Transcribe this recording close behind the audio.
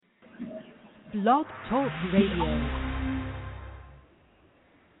Blog Talk Radio.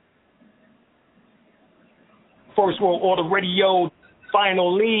 First World Order Radio,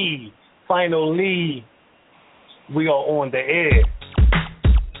 finally, we are on the air.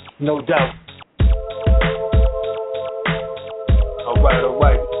 No doubt. All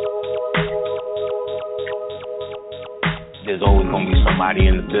right. There's always going to be somebody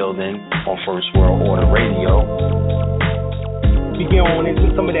in the building on First World Order Radio. We get on into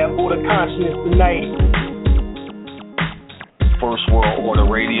some of that order consciousness tonight. First World Order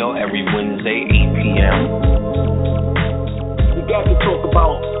Radio every Wednesday, 8 p.m. We got to talk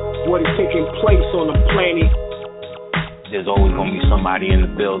about what is taking place on the planet. There's always going to be somebody in the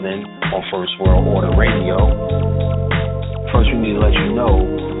building on First World Order Radio. First, we need to let you know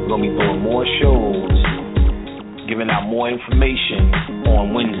we're going to be doing more shows, giving out more information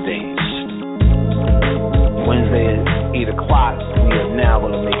on Wednesdays. Wednesday at 8 o'clock, we are now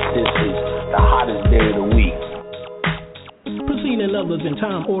going to make this the hottest day of the week. Preceding others in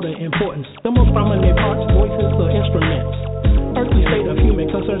time, order, importance. The most prominent parts, voices, or instruments. Earthly state of human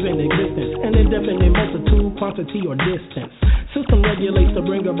concerns in existence. An indefinite multitude, quantity, or distance. System regulates to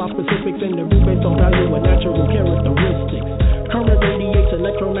bring about specifics in the root based on value and natural characteristics. Current radiates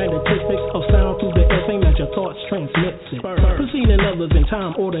electromagnetistics of sound through the air, same as your thoughts transmits it. Preceding others in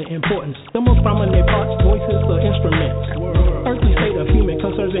time, order, importance. The most prominent parts, voices, or instruments. Earthly state of human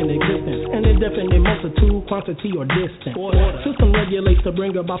concerns in existence. An indefinite multitude, quantity, or distance. System regulates to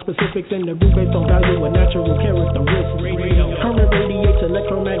bring about specifics in the root based on value and natural characteristics. Current radiates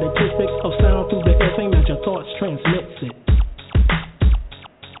electromagnetistics of sound through the air, same as your thoughts transmits it.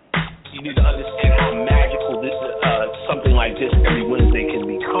 You need to understand how magical this something like this every Wednesday can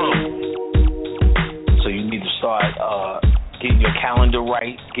become. So you need to start getting your calendar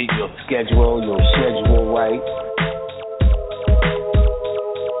right, get your schedule right.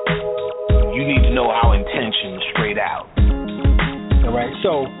 You need to know our intentions straight out. All right,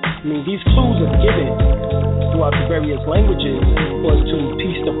 so, these clues are given throughout the various languages was to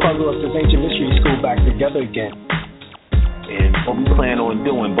piece the puzzle of this ancient mystery school back together again. And what we plan on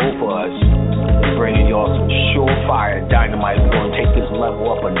doing, both of us, is bringing y'all some surefire dynamite. We're going to take this level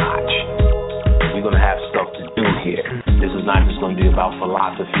up a notch. We're going to have stuff to do here. This is not just going to be about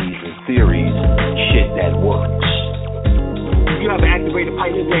philosophies and theories, shit that works. You have an activated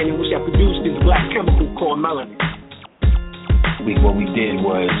pineal gland which that produced this black chemical called melanin. What we did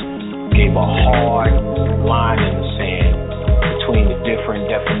was gave a hard line in the sand between the different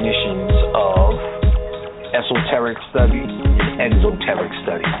definitions of esoteric study and exoteric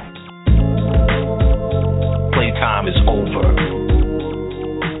study. Playtime is over.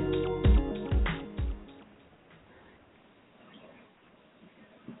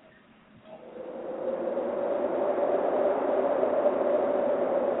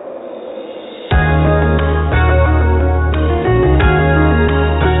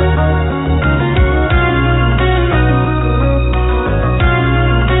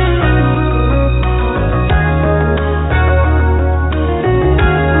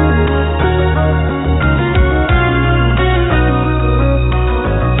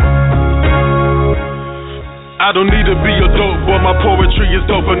 I don't need to be a dope boy, my poetry is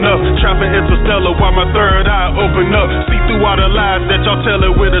dope enough. Trapping interstellar while my third eye open up. See through all the lies that y'all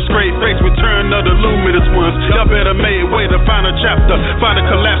telling with a straight face. Return of the luminous ones. Y'all better make way to find a chapter. Find a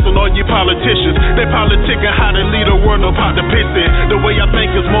collapse on all you politicians. They politicking how to lead a world, no pot to piss in. The way I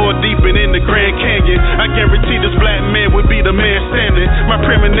think is more deep and in the Grand Canyon. I guarantee this black man would be the man standing. My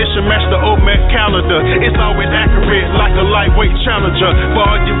premonition matched the Olmec calendar. It's always accurate like a lightweight challenger. For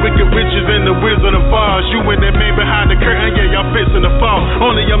all you wicked witches and the Wizard of Oz, you and that man behind the curtain, yeah, y'all fixing to fall.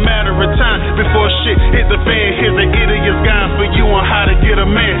 Only a matter of time before shit hit the fan. Here's an idiot's guide for you on how to get a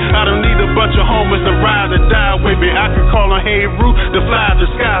man. I don't need a bunch of homies to ride or die with me. I can call on Hey Roo to fly the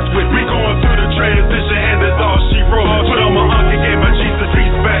skies with me. We going through the transition and that's all she wrote. Put on my uncle, gave my Jesus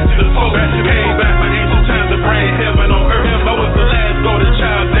peace back to the folk. Came back for ancient times to bring heaven on earth. I was the last golden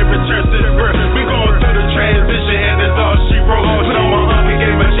child that returned to the birth. We going through the transition and that's all she wrote. Put on my uncle,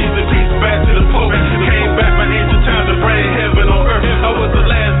 gave my Jesus peace back to the folk. Came back for ancient times to bring heaven on earth. I was the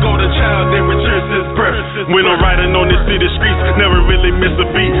last golden child that returned to his birth. When I'm riding on this city streets, never really miss a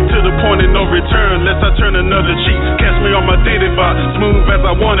beat. To the point of no return, unless I turn another cheek. Catch me on my dating vibe, smooth as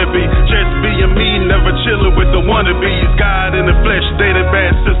I wanna be. Just being me, never chilling with the wannabes. God in the flesh, dated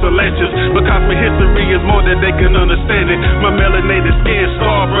bad sister lectures. Because my history is more than they can understand it. My melanated skin,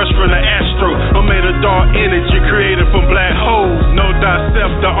 star brush from the astro. I'm made of dark energy created from black holes. Know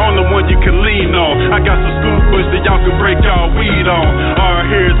thyself, the only one you can lean on. I got some scoop bush that y'all can break y'all weed on. Our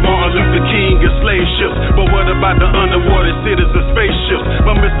here's Martin Luther King and slave ships. But what about the underwater cities and spaceships?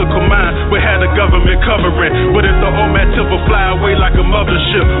 My mystical mind, we had a government covering. But if the old man tip will fly away like a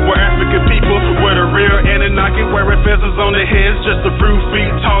mothership, we're African people, we're the real Anunnaki, wearing feathers on their heads just a few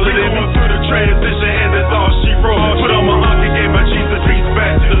feet taller than me. Through the transition, and that's all she wrote. Put on my ankh and gave my Jesus peace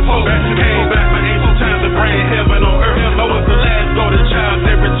back to the Pope. Came back my angel time to bring heaven on earth. I was the last golden child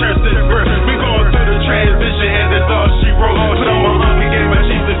that returned since birth. We going through the transition, and that's all she wrote. Put on my ankh and gave my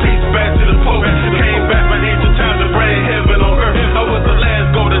Jesus peace back to the Pope. Came back my angel time to bring heaven on earth. I was the last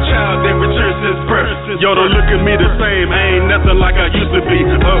golden child that returned since birth. Yo, don't look at me the same, I ain't nothing like I used to be.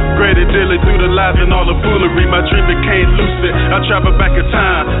 Upgraded daily through the lies and all the foolery. My dream became lucid, I travel back in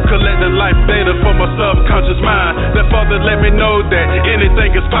time, collecting life data for my subconscious mind. That Father let me know that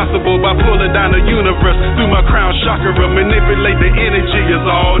anything is possible by pulling down the universe through my crown chakra. Manipulate the energy is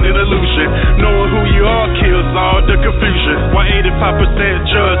all an illusion. Knowing who you are kills all the confusion. Why 85%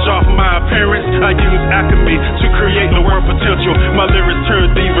 judge off my appearance? I use alchemy to create the world potential. My lyrics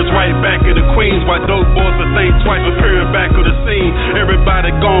turn divas right back at the queens. Why dope boys are think twice appearing back on the scene.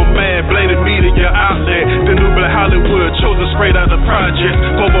 Everybody gone mad, blaming media outlet. The new black Hollywood chosen straight out the projects.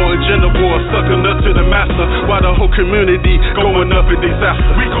 Homo agenda war sucking up to the master, while the whole community going up in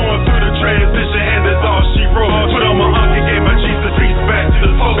disaster. We going through the transition, and that's all she wrote. Put on my ankh and gave my Jesus peace back to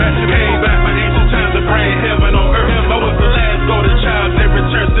the Pope. Came back my angel time to bring heaven on earth. I was the last golden child that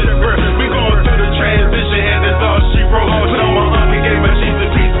returned since birth. We going through the transition, and that's all she wrote. Put on my ankh and gave my Jesus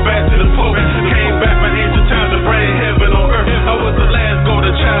peace back to the Pope. Came back my angel time to bring heaven on earth. I was the last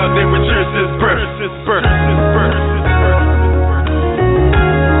golden child that returned since birth.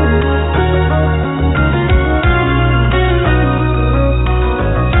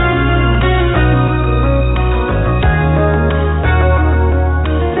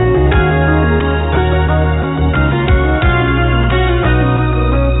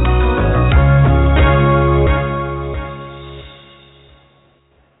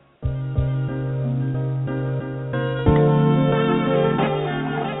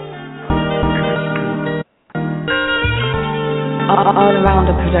 All around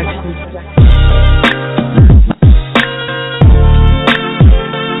the production.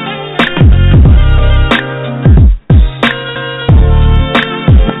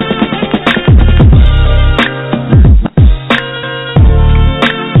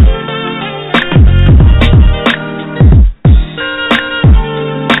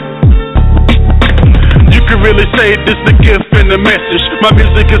 Really say this the gift and the message. My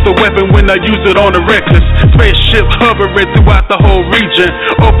music is a weapon when I use it on the reckless. Spaceship hovering throughout the whole region.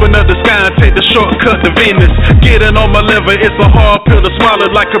 Open up the sky and take the shortcut to Venus. Getting on my liver, it's a hard pill to swallow,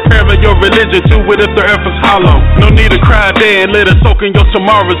 like comparing your religion to it if the earth is hollow. No need to cry there and let it soak in your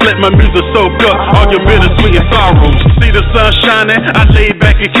tomorrows. Let my music soak up all your bittersweet and sorrows. See the sun shining, I lay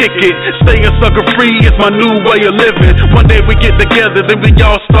back and kick it. Staying sucker free is my new way of living. One day we get together, then we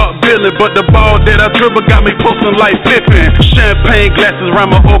all start building. But the ball that I dribble got me posting like Pippin. Champagne glasses around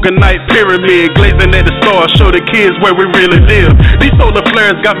my organite pyramid. Glazing at the stars, show the kids where we really live. These solar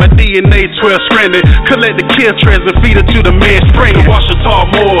flares got my DNA 12 stranded. Collect the kill trends and feed it to the man spring. Wash the tall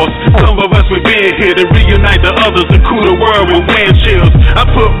moors. Some of us we been here to reunite the others and cool the world with wind chills. I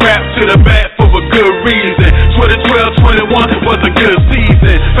put rap to the back for a good reason. 2012, 21 was a good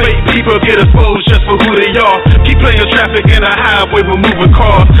season. Fake people get exposed just for who they are. Keep playing traffic in the highway with moving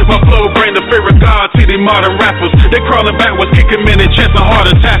cars. My flow bring the fear of God to the modern rappers. They crawling backwards, kicking men and chest a heart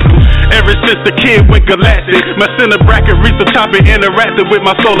attack. Ever since the kid went galactic, my center bracket reached the top and interacted with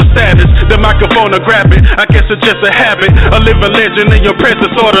my solar status. The microphone will grab it, I guess it's just a habit. A living legend in your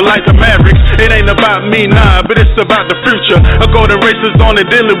presence, sorta like the Mavericks. It ain't about me, nah, but it's about the future. A golden race is on and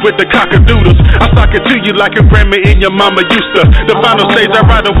dealing with the cockadoodles. I sock it to you like a grandma and your mama used to. The final stage I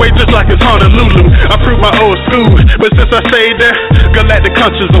ride away just like it's Honolulu. I prove my old school, but since I stayed there, galactic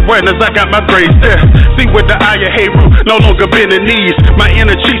conscious awareness, I got my grades there. See with the eye of Hebrew, no longer bending knees. My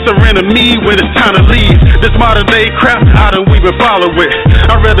inner chiefs are in me when it's time to leave. This modern day crap, I don't even follow it.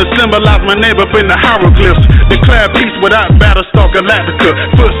 I'd rather symbolize my name up in the hieroglyphs. Declare peace without Battlestar Galactica.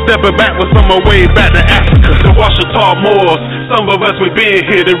 Footstepping backwards on my way back to Africa. To wash the tall moors. Some of us we been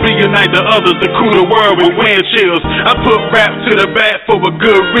here to reunite the others, to cool the world with wind chills. I put rap to the back for a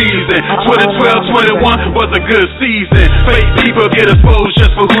good reason. 2012, 21 was a good season. Fake people get exposed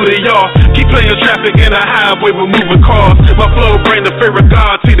just for who they are. Keep playing traffic in the highway with moving cars. My flow bring the fear of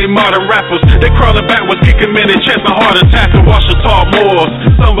God to the modern rappers. They crawling backwards, kicking men and chest a heart attack to wash the tall moors.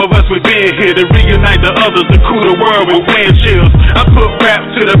 Some of us we been here to reunite the others, to cool the world with wind chills. I put rap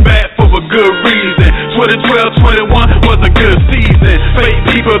to the back for a good reason. 2012, 21 was a good season. Fake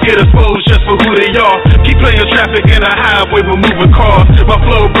people get exposed just for who they are. Keep playing traffic in the highway with moving cars. My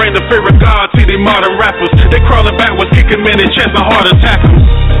flow bring the fear of God to the modern rappers. They crawling backwards, kicking men and chest a heart attack.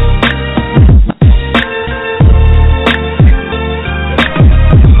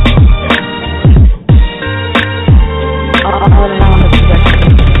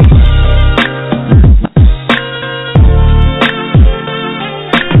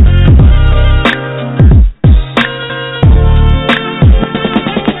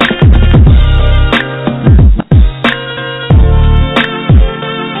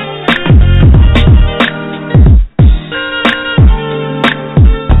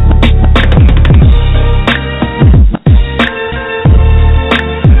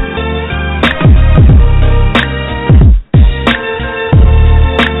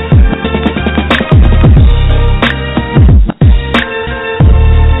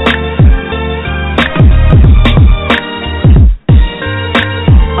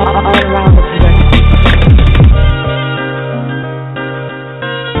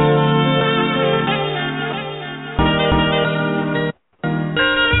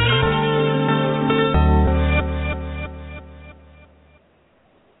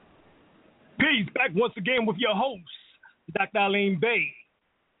 back once again with your host, Dr. El-Bey.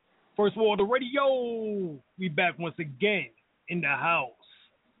 First World Radio. We back once again in the house.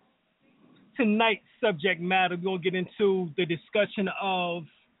 Tonight's subject matter, we're going to get into the discussion of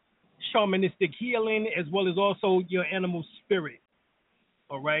shamanistic healing as well as also your animal spirit.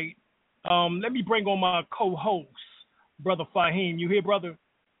 All right. Let me bring on my co-host, Brother Fahim. You here, brother?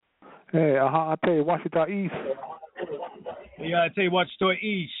 Hey, I tell you, Washington East. Yeah, I tell you, Washington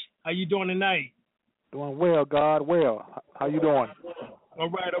East. How you doing tonight? Doing well, God, well. How you doing? All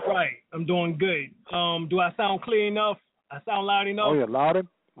right. I'm doing good. Do I sound clear enough? I sound loud enough? Oh, yeah,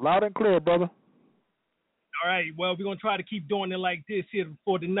 loud and clear, brother. All right, well, we're going to try to keep doing it like this here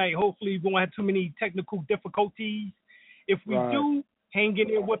for tonight. Hopefully, we won't have too many technical difficulties. If we do, hang in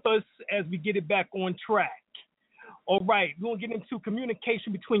there with us as we get it back on track. All right, we're going to get into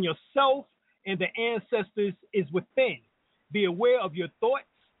communication between yourself and the ancestors is within. Be aware of your thoughts,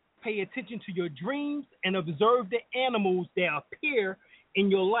 pay attention to your dreams, and observe the animals that appear in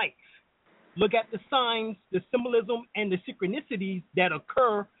your life. Look at the signs, the symbolism, and the synchronicities that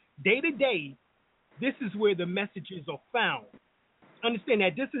occur day to day. This is where the messages are found. Understand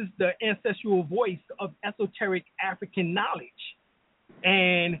that this is the ancestral voice of esoteric African knowledge.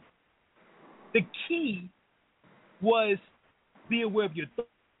 And the key was be aware of your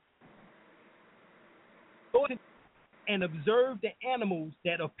thoughts and observe the animals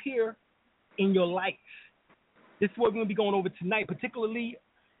that appear in your life. This is what we're going to be going over tonight, particularly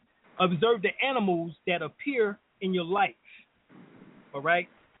observe the animals that appear in your life. All right?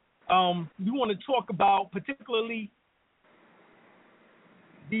 We want to talk about particularly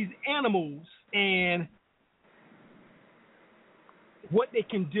these animals and what they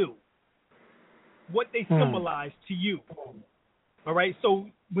can do, what they symbolize to you. All right? So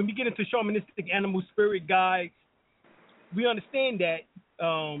when we get into shamanistic animal spirit guides, we understand that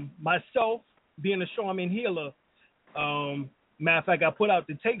myself, being a shaman healer, matter of fact, I put out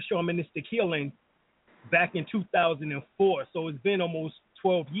the take shamanistic healing back in 2004. So it's been almost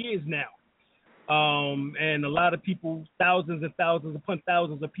 12 years now. And a lot of people, thousands and thousands upon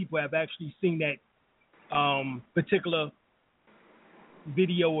thousands of people have actually seen that particular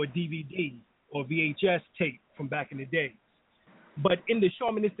video or DVD or VHS tape from back in the days. But in the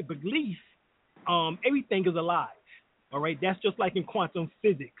shamanistic belief, everything is alive. All right, that's just like in quantum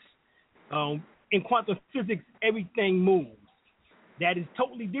physics. In quantum physics, everything moves. That is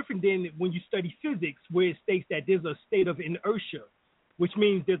totally different than when you study physics, where it states that there's a state of inertia, which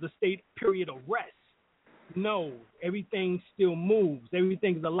means there's a state period of rest. No, everything still moves.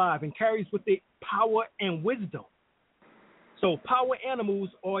 Everything is alive and carries with it power and wisdom. So power animals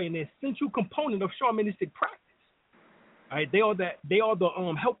are an essential component of shamanistic practice. All right, they are the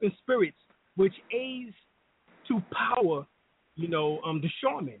helping spirits which aids to power, the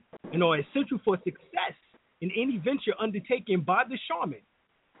shaman, are essential for success in any venture undertaken by the shaman.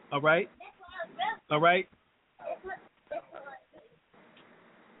 All right? All right?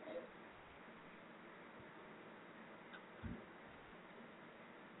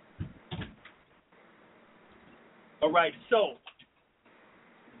 All right, so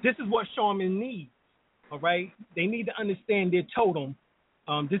this is what shamans need. All right? They need to understand their totem.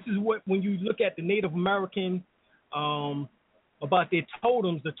 This is what, when you look at the Native American, about their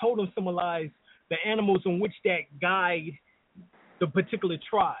totems, the totems symbolize the animals in which that guide the particular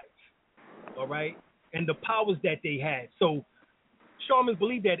tribe, all right, and the powers that they had. So shamans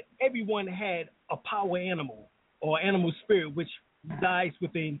believe that everyone had a power animal or animal spirit which resides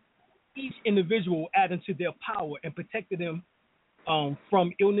within each individual, adding to their power and protected them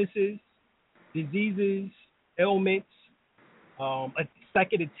from illnesses, diseases, ailments,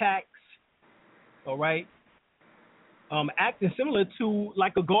 psychic attacks, all right, acting similar to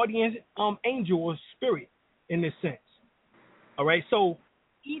like a guardian angel or spirit in this sense. All right, so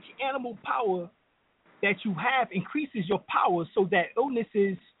each animal power that you have increases your power so that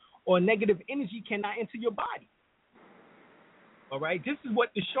illnesses or negative energy cannot enter your body. All right, this is what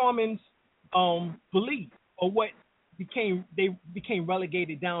the shamans believe, or what they became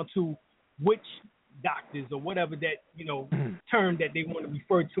relegated down to witch doctors or whatever that term that they want to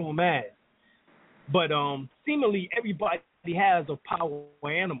refer to them as. But seemingly everybody has a power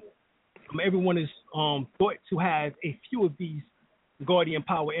animal. Everyone is thought to have a few of these guardian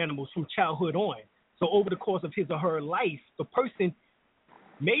power animals from childhood on. So over the course of his or her life, the person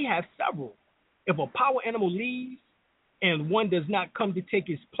may have several. If a power animal leaves and one does not come to take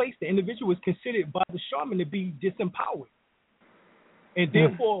its place, the individual is considered by the shaman to be disempowered and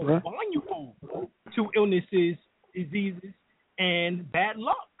therefore vulnerable to illnesses, diseases, and bad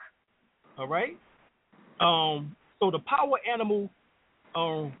luck. All right? So the power animal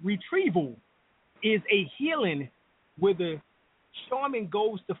retrieval is a healing where the shaman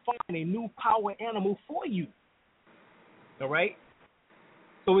goes to find a new power animal for you. All right?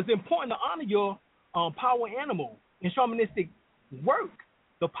 So it's important to honor your power animal. In shamanistic work,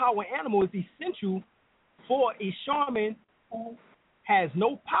 the power animal is essential for a shaman who has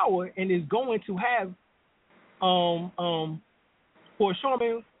no power and is going to have, for a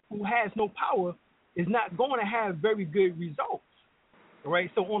shaman who has no power, is not going to have very good results. All right?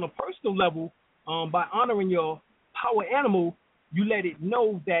 So on a personal level, by honoring your power animal, you let it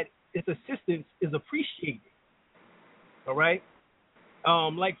know that its assistance is appreciated. All right?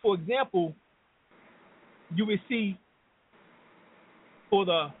 Like, for example, you would see for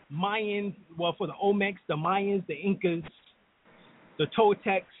the Mayans, well, for the Olmecs, the Mayans, the Incas, the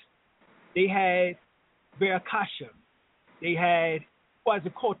Toltecs, they had Veracruz, they had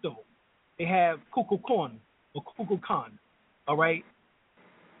Quetzalcoatl, they have Kukulkan or Kukulkan. All right?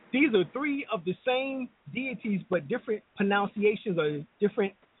 These are three of the same deities, but different pronunciations or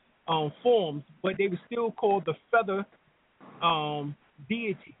different forms, but they were still called the feather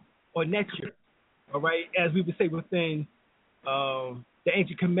deity or nature, all right, as we would say within the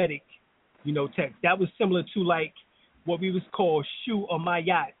ancient Kemetic, text. That was similar to like what we would call Shu or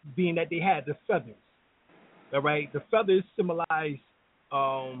Mayat, being that they had the feathers, all right. The feathers symbolize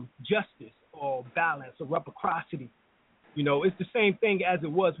justice or balance or reciprocity. It's the same thing as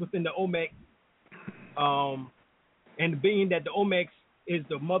it was within the Olmec, and being that the Olmecs is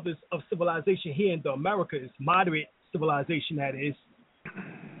the mothers of civilization here in the Americas, moderate civilization that is,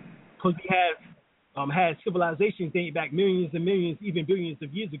 because we have had civilizations dating back millions and millions, even billions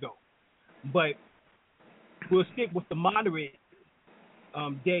of years ago. But we'll stick with the moderate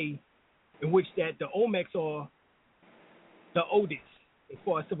day in which that the Olmecs are the oldest as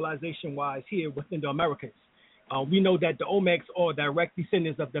far as civilization-wise here within the Americas. We know that the Olmecs are direct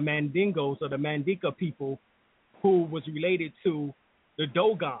descendants of the Mandingos or the Mandinka people who was related to the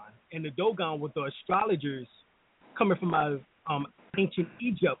Dogon. And the Dogon were the astrologers coming from ancient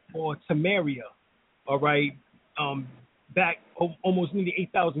Egypt or Samaria, all right, back almost nearly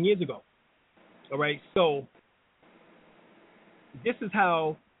 8,000 years ago. All right, so this is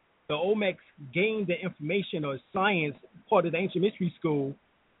how the Olmecs gained the information or science, part of the ancient mystery school,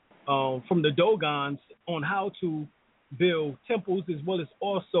 from the Dogons on how to build temples as well as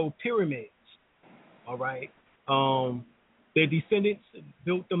also pyramids. All right. Their descendants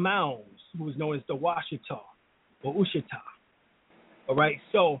built the mounds, who was known as the Washita or Ushita. All right.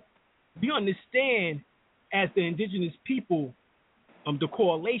 So we understand as the indigenous people the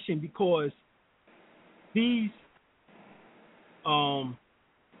correlation, because these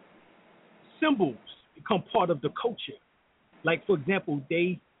symbols become part of the culture. Like, for example,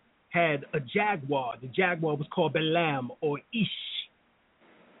 they had a jaguar. The jaguar was called Balaam or Ish.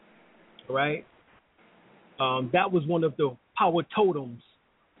 All right? That was one of the power totems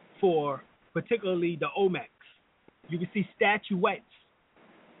for particularly the Olmecs. You can see statuettes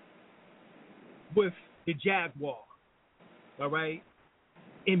with the jaguar, all right,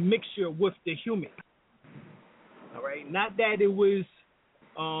 in mixture with the human. All right? Not that it was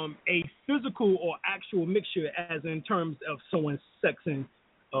a physical or actual mixture as in terms of someone's sexing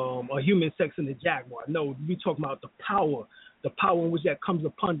or human sexing the jaguar. No, we're talking about the power in which that comes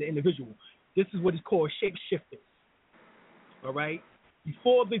upon the individual. This is what is called shapeshifters. All right?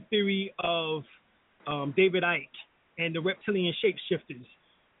 Before the theory of David Icke and the reptilian shapeshifters,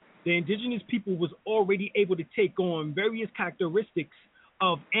 the indigenous people was already able to take on various characteristics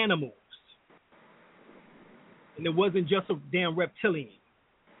of animals. And it wasn't just a damn reptilian.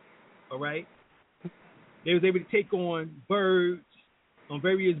 All right? They was able to take on birds,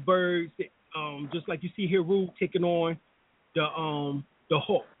 various birds, just like you see here, Rube taking on the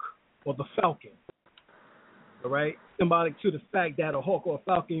hawk or the falcon. All right? Symbolic to the fact that a hawk or a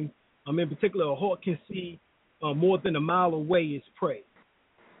falcon, in particular, a hawk can see more than a mile away its prey.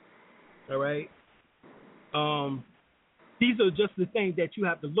 All right? These are just the things that you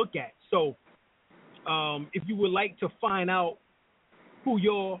have to look at. So if you would like to find out who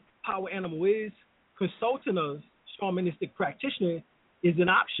your power animal is, consulting a shamanistic practitioner is an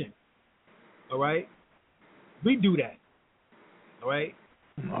option. All right? We do that. All right?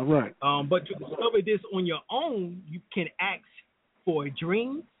 All right. But to discover this on your own, you can ask for a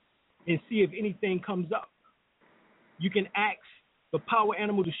dream and see if anything comes up. You can ask the power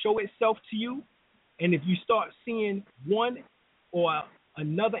animal to show itself to you, and if you start seeing one or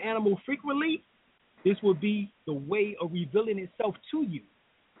another animal frequently, this will be the way of revealing itself to you.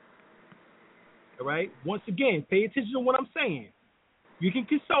 All right? Once again, pay attention to what I'm saying. You can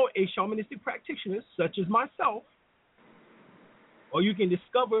consult a shamanistic practitioner, such as myself, or you can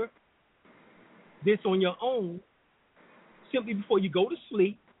discover this on your own simply before you go to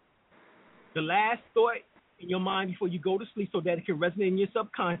sleep. The last thought in your mind before you go to sleep so that it can resonate in your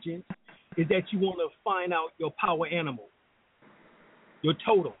subconscious is that you want to find out your power animal, your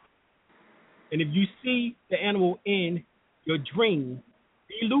totem. And if you see the animal in your dream,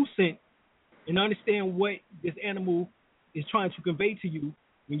 be lucid and understand what this animal is trying to convey to you.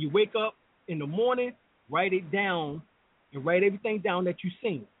 When you wake up in the morning, write it down and write everything down that you've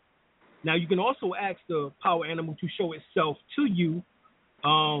seen. Now, you can also ask the power animal to show itself to you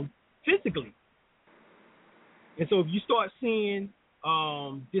physically. And so if you start seeing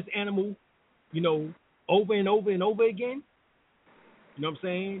this animal, over and over and over again, you know what I'm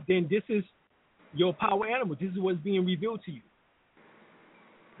saying, then this is your power animal. This is what's being revealed to you.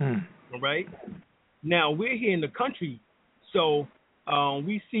 All right? Now, we're here in the country, so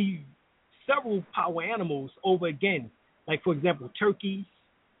we see several power animals over again. Like, for example, turkeys,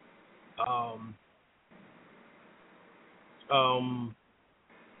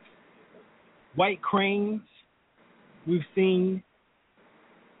 white cranes. We've seen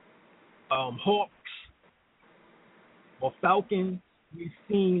hawks or falcons. We've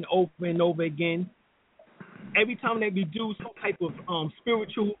seen over and over again. Every time that we do some type of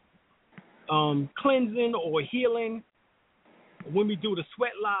spiritual cleansing or healing, when we do the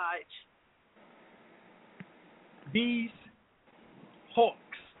sweat lodge, these hawks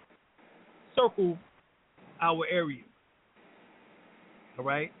circle our area. All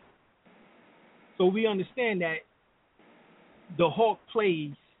right? So we understand that the hawk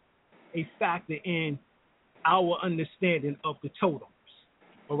plays a factor in our understanding of the totems.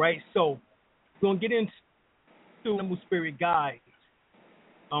 All right? So we're going to get into animal spirit guides.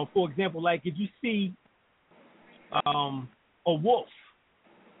 For example, like if you see a wolf,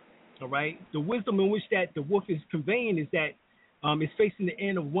 all right, the wisdom in which that the wolf is conveying is that it's facing the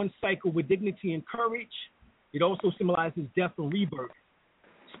end of one cycle with dignity and courage. It also symbolizes death and rebirth,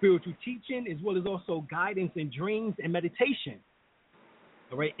 spiritual teaching, as well as also guidance in dreams and meditation.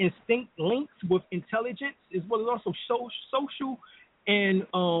 All right, instinct links with intelligence, as well as also social and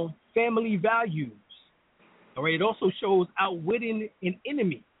family values. All right, it also shows outwitting an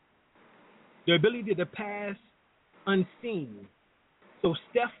enemy, the ability to pass unseen. So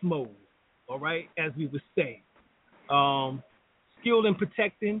stealth mode, all right, as we would say. Skill in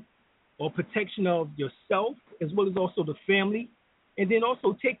protecting or protection of yourself, as well as also the family, and then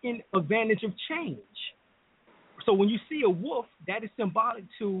also taking advantage of change. So when you see a wolf, that is symbolic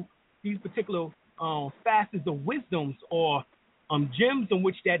to these particular facets of wisdoms or gems in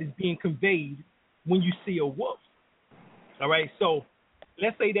which that is being conveyed when you see a wolf. All right, so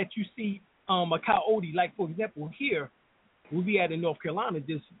let's say that you see a coyote, like for example here, we'll be at in North Carolina,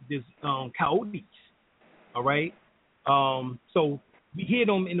 this coyotes. All right, so we hear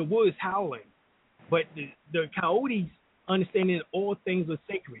them in the woods howling, but the coyotes understanding that all things are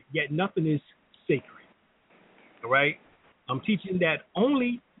sacred, yet nothing is sacred. All right, I'm teaching that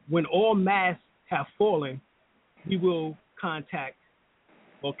only when all masks have fallen, we will contact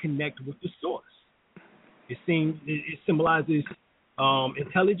or connect with the source. It symbolizes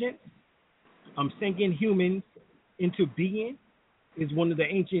intelligence. Sinking humans into being is one of the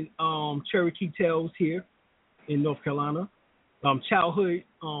ancient Cherokee tales here in North Carolina. Childhood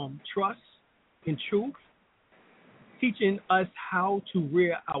trust and truth, teaching us how to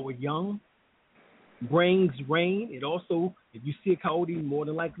rear our young. Brings rain. It also, if you see a coyote, more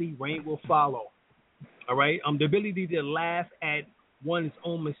than likely rain will follow. All right. The ability to laugh at one's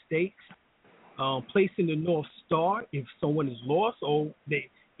own mistakes. Placing the North Star if someone is lost, or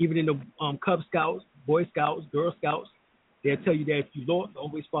even in the Cub Scouts, Boy Scouts, Girl Scouts, they'll tell you that if you lost,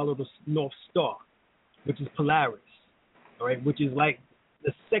 always follow the North Star, which is Polaris, all right, which is like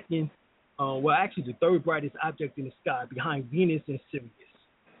the second, actually the third brightest object in the sky behind Venus and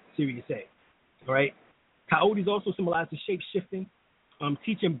Sirius A, all right. Coyotes also symbolize the shape-shifting,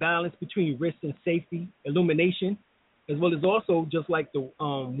 teaching balance between risk and safety, illumination, as well as also just like the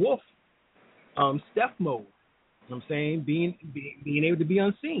wolf, stealth mode. You know what I'm saying? Being able to be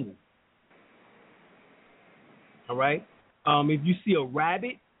unseen. All right. If you see a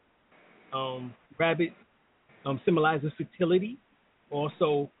rabbit, symbolizes fertility,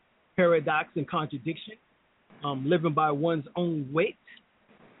 also paradox and contradiction, living by one's own wit,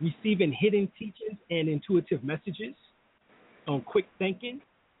 receiving hidden teachings and intuitive messages, quick thinking,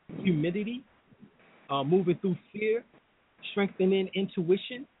 humility, moving through fear, strengthening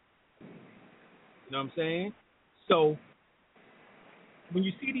intuition. You know what I'm saying? So when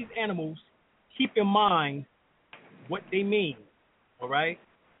you see these animals, keep in mind what they mean, all right?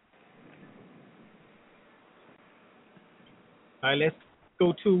 All right, let's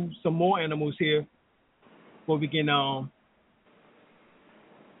go to some more animals here. where we can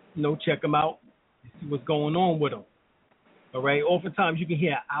check them out, see what's going on with them. All right. Oftentimes you can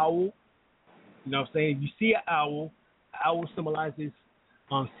hear an owl. You know what I'm saying? You see an owl symbolizes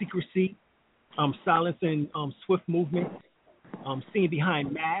secrecy, silence, and swift movement. Seeing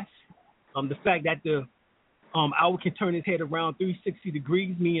behind masks. The fact that the owl can turn his head around 360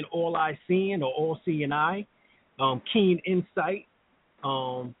 degrees, meaning all eye seeing or all seeing eye. Keen insight.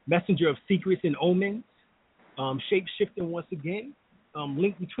 Messenger of secrets and omens. Shape shifting once again.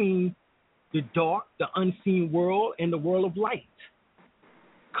 Link between the dark, the unseen world, and the world of light.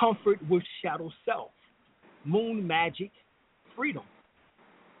 Comfort with shadow self. Moon magic, freedom.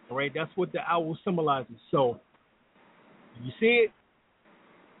 All right, that's what the owl symbolizes. So, you see it,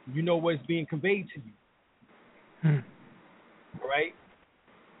 you know what's being conveyed to you. All right?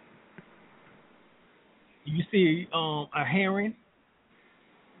 You see a heron,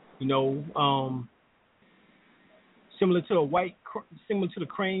 similar to the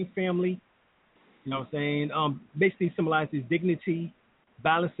crane family. You know what I'm saying? Basically symbolizes dignity,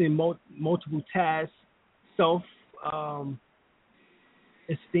 balancing multiple tasks,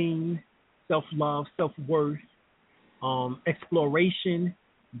 self-esteem, self-love, self-worth, exploration,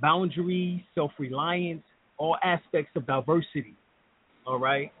 boundaries, self-reliance, all aspects of diversity. All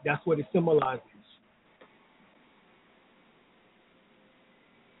right? That's what it symbolizes.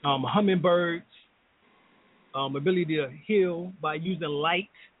 Hummingbirds, ability to heal by using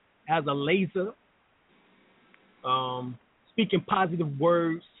light as a laser, speaking positive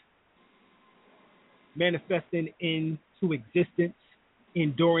words, manifesting into existence,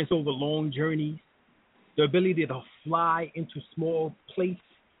 endurance over long journeys, the ability to fly into small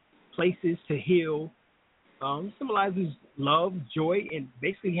places to heal, symbolizes love, joy, and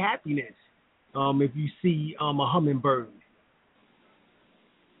basically happiness. If you see a hummingbird.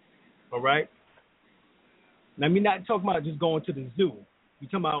 All right? Now, we're not talking about just going to the zoo. We're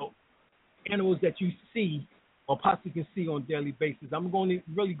talking about animals that you see or possibly can see on a daily basis. I'm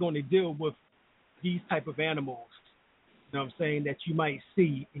really going to deal with these type of animals, you know what I'm saying, that you might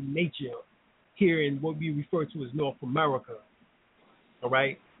see in nature here in what we refer to as North America. All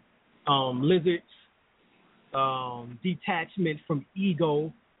right? Lizards, detachment from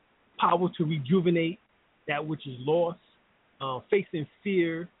ego, power to rejuvenate that which is lost, facing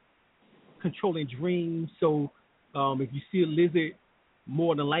fear, controlling dreams. So if you see a lizard,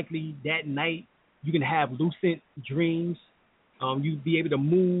 more than likely that night you can have lucid dreams. You'd be able to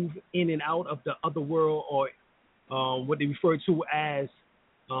move in and out of the other world, or what they refer to as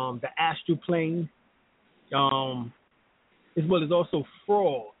the astral plane, as well as also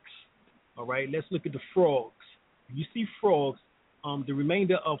frogs. All right, let's look at the frogs. If you see frogs, the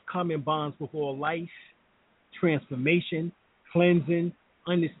remainder of common bonds with all life, transformation, cleansing,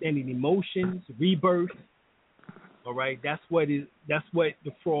 understanding emotions, rebirth. All right, that's what the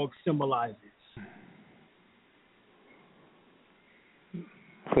frog symbolizes.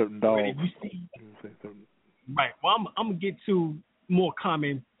 Certain dogs. Right, right. Well, I'm gonna get to more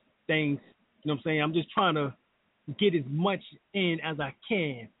common things. You know what I'm saying? I'm just trying to get as much in as I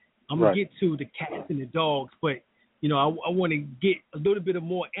can. I'm gonna get to the cats and the dogs, but I want to get a little bit of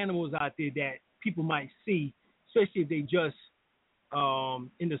more animals out there that people might see, especially if they just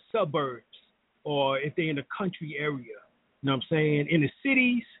in the suburbs or if they're in the country area. You know what I'm saying? In the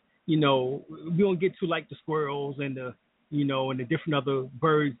cities, we don't get to like the squirrels and the and the different other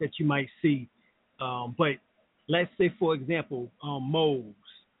birds that you might see. But let's say, for example, moles.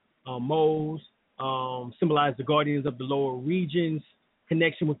 Moles symbolize the guardians of the lower regions,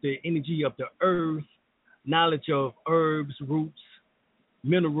 connection with the energy of the earth, knowledge of herbs, roots,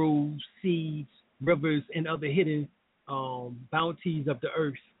 minerals, seeds, rivers, and other hidden bounties of the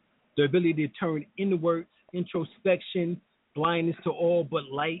earth. The ability to turn inwards, introspection, blindness to all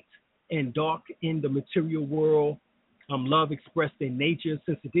but light and dark in the material world. Love expressed in nature,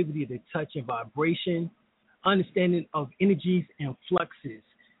 sensitivity to touch and vibration, understanding of energies and fluxes.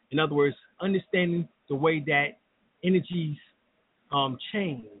 In other words, understanding the way that energies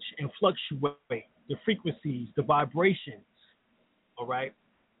change and fluctuate, the frequencies, the vibrations. All right.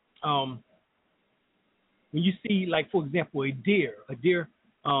 When you see, like, for example, a deer, that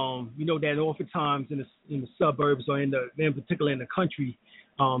oftentimes in the suburbs or in particular in the country,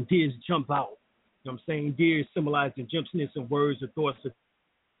 deers jump out. You know what I'm saying? Deer symbolize the gentleness of words or thoughts,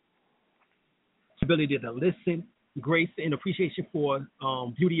 ability to listen, grace and appreciation for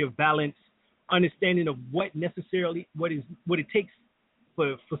beauty of balance, understanding of what it takes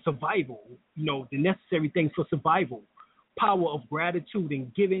for survival, the necessary things for survival, power of gratitude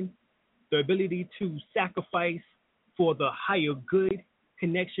and giving, the ability to sacrifice for the higher good,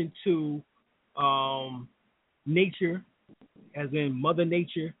 connection to nature, as in Mother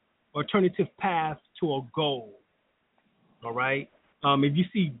Nature, alternative path to a goal. All right. If you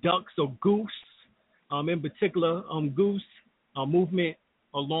see ducks or goose, in particular, goose movement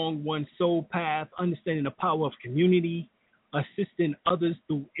along one's soul path, understanding the power of community, assisting others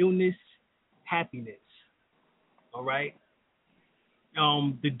through illness, happiness. All right.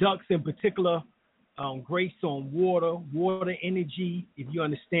 The ducks in particular, grace on water energy, if you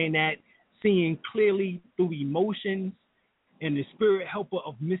understand that, seeing clearly through emotions, and the spirit helper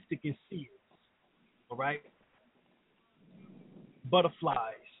of mystic and seers. All right.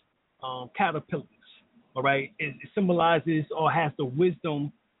 Butterflies, caterpillars. All right. It symbolizes or has the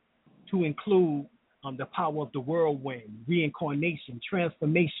wisdom to include the power of the whirlwind, reincarnation,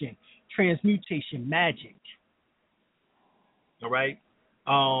 transformation, transmutation, magic. All right.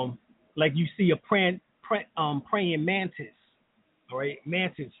 Like you see a praying mantis. All right.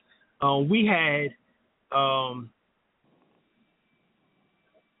 Mantis. We had I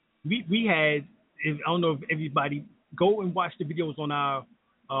don't know if everybody go and watch the videos on our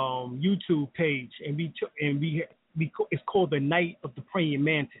YouTube page, and it's called the Night of the Praying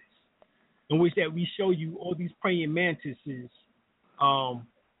Mantis, in which that we show you all these praying mantises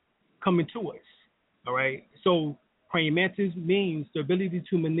coming to us. All right. So praying mantis means the ability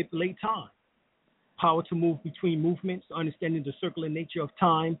to manipulate time, power to move between movements, understanding the circular nature of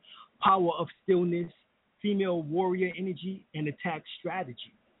time, power of stillness, female warrior energy, and attack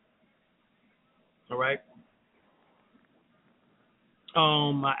strategy. All right.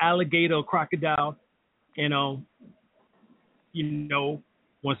 An alligator, a crocodile, and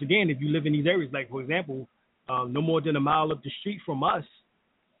once again, if you live in these areas, like for example, no more than a mile up the street from us,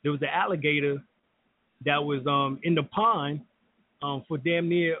 there was an alligator that was in the pond for damn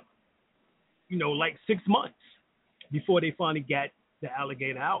near, like 6 months before they finally got the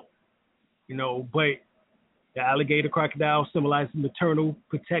alligator out. But the alligator crocodile symbolizes maternal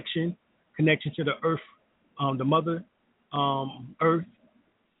protection, connection to the earth, the mother earth,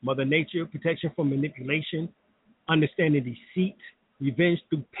 Mother Nature, protection from manipulation, understanding deceit, revenge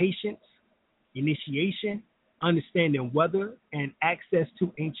through patience, initiation, understanding weather, and access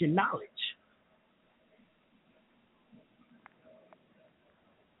to ancient knowledge.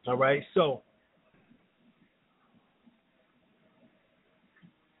 All right, so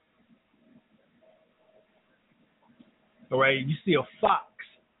all right, you see a fox.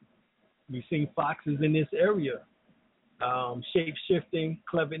 We've seen foxes in this area. Shape-shifting,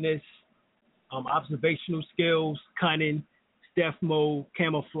 cleverness, observational skills, cunning, stealth mode,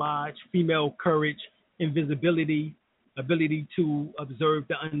 camouflage, female courage, invisibility, ability to observe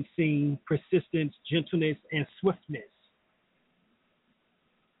the unseen, persistence, gentleness, and swiftness.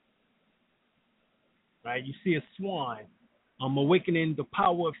 Right? You see a swan, awakening the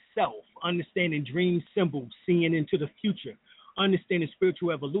power of self, understanding dream symbols, seeing into the future, understanding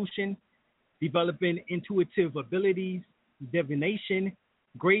spiritual evolution, developing intuitive abilities, divination,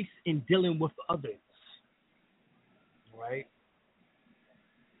 grace in dealing with others. All right.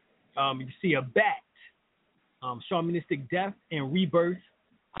 You see a bat, shamanistic death and rebirth,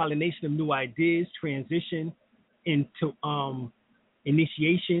 pollination of new ideas, transition into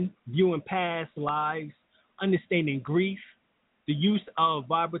initiation, viewing past lives, understanding grief, the use of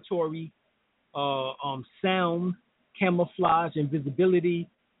vibratory sound, camouflage, invisibility,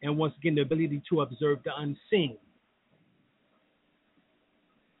 and once again, the ability to observe the unseen.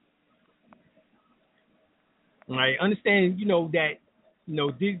 All right, understand, that,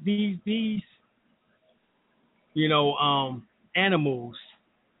 these animals,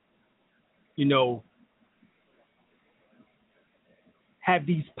 have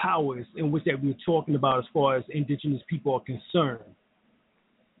these powers in which that we're talking about as far as indigenous people are concerned.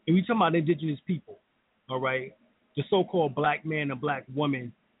 And we're talking about indigenous people, all right? The so-called black man and black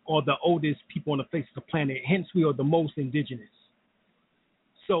woman are the oldest people on the face of the planet. Hence, we are the most indigenous.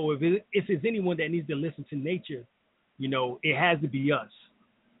 So if it's anyone that needs to listen to nature, it has to be us.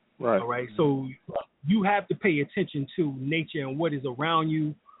 Right. All right. So you have to pay attention to nature and what is around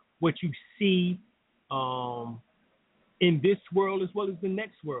you, what you see in this world as well as the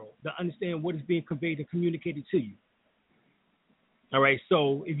next world, to understand what is being conveyed and communicated to you. All right.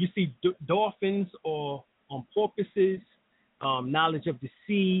 So if you see dolphins or porpoises, knowledge of the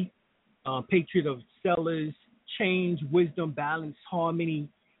sea, patriot of sellers, change, wisdom, balance, harmony,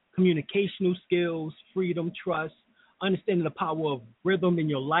 communicational skills, freedom, trust, understanding the power of rhythm in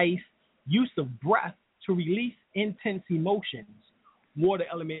your life, use of breath to release intense emotions, water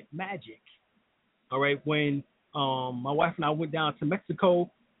element magic. All right, when my wife and I went down to Mexico,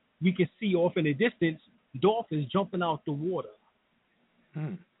 we could see off in the distance dolphins jumping out the water.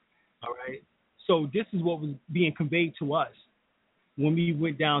 All right, So this is what was being conveyed to us when we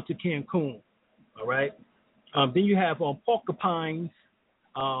went down to Cancun. All right. Then you have porcupines,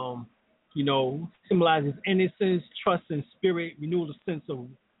 symbolizes innocence, trust in spirit, renewal of sense of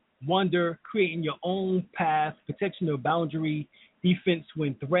wonder, creating your own path, protection of boundary, defense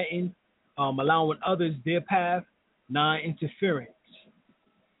when threatened, allowing others their path, non-interference.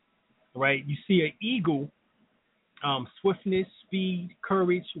 All right. You see an eagle, swiftness, speed,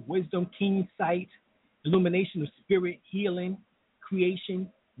 courage, wisdom, keen sight, illumination of spirit, healing, creation,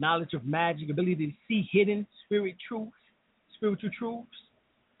 knowledge of magic, ability to see hidden spiritual truths,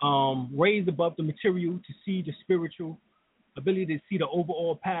 raised above the material to see the spiritual, ability to see the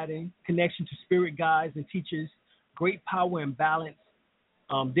overall pattern, connection to spirit guides and teachers, great power and balance,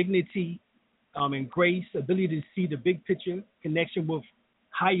 dignity and grace, ability to see the big picture, connection with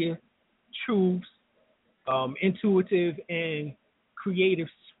higher truths, intuitive and creative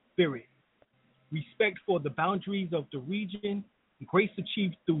spirit, respect for the boundaries of the region, grace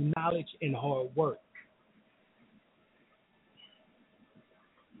achieved through knowledge and hard work.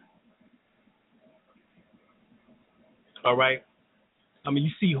 All right. You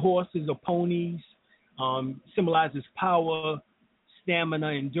see horses or ponies, symbolizes power,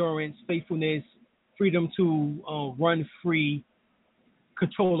 stamina, endurance, faithfulness, freedom to run free,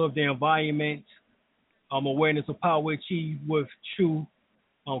 control of the environment, awareness of power achieved with true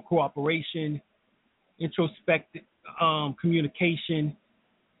cooperation, introspective communication,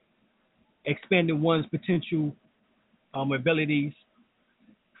 expanding one's potential abilities,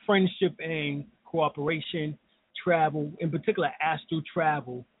 friendship and cooperation, travel, in particular astral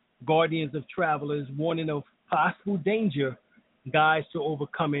travel, guardians of travelers, warning of possible danger, guides to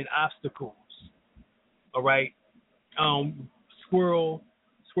overcoming obstacles. All right. Squirrel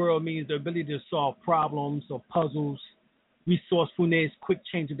means the ability to solve problems or puzzles, resourcefulness, quick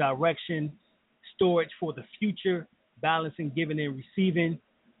change of direction, storage for the future, balancing giving and receiving,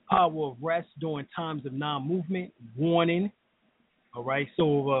 power of rest during times of non-movement, warning. All right,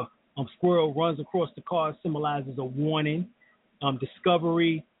 so squirrel runs across the car symbolizes a warning,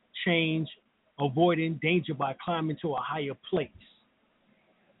 discovery, change, avoiding danger by climbing to a higher place.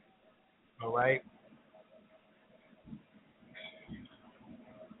 All right.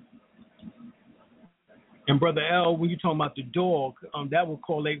 And Brother L, when you're talking about the dog, that will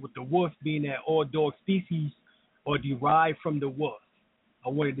correlate with the wolf, being that all dog species are derived from the wolf. I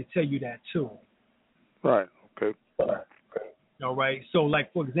wanted to tell you that too. Right. Okay. All right. So,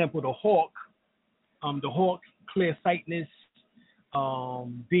 like for example, the hawk, clear-sightedness,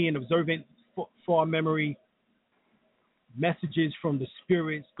 being observant, far memory, messages from the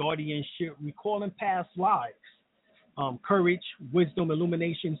spirits, guardianship, recalling past lives, courage, wisdom,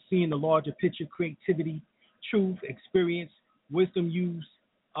 illumination, seeing the larger picture, creativity, truth, experience, wisdom, use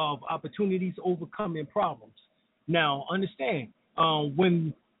of opportunities, overcoming problems. Now, understand,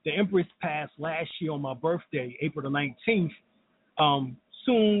 when the Empress passed last year on my birthday, April the 19th,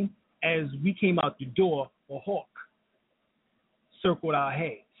 soon as we came out the door, a hawk circled our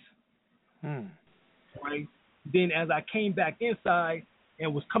heads. Right? Then as I came back inside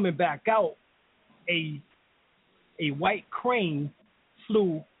and was coming back out, a white crane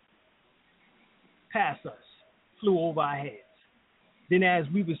flew past us, flew over our heads. Then as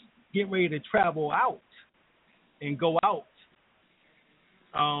we was getting ready to travel out and go out,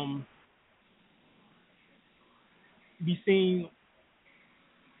 we seen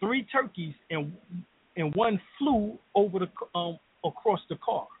 3 turkeys and one flew over the across the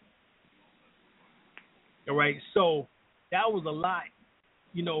car. All right, so that was a lot,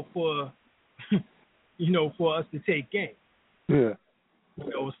 for for us to take in. Yeah.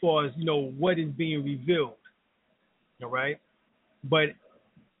 As far as what is being revealed. All right, but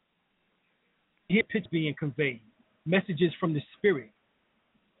here pitch being conveyed, messages from the spirit.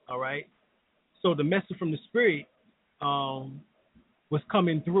 All right, so the message from the spirit was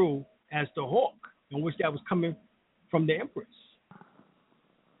coming through as the hawk, in which that was coming from the Empress.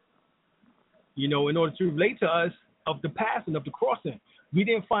 In order to relate to us of the passing, of the crossing. We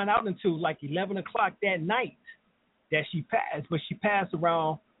didn't find out until like 11 o'clock that night that she passed, but she passed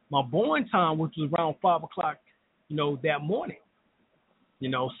around my born time, which was around 5 o'clock, that morning.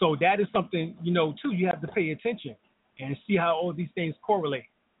 So that is something, too, you have to pay attention and see how all these things correlate.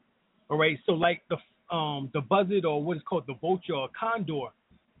 All right, so like the buzzard, or what is called the vulture or condor,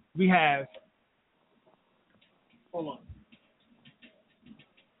 we have, hold on.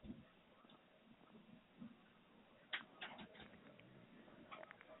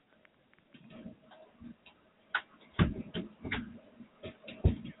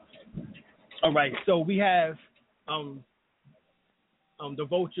 All right, so we have the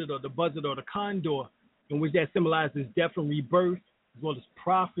vulture or the buzzard or the condor, in which that symbolizes death and rebirth, as well as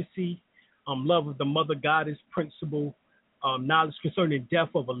prophecy, love of the mother goddess principle, knowledge concerning death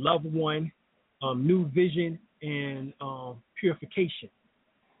of a loved one, new vision, and purification.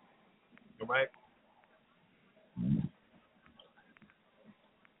 All right.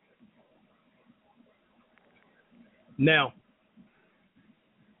 Now,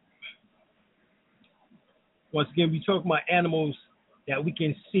 once again, we talk about animals that we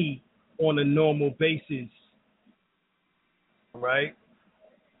can see on a normal basis, right?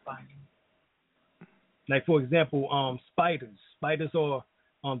 Like, for example, spiders. Spiders are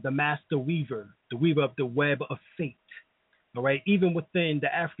the master weaver, the weaver of the web of fate, all right? Even within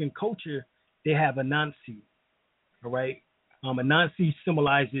the African culture, they have Anansi, all right? Anansi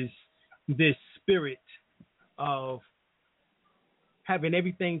symbolizes this spirit of having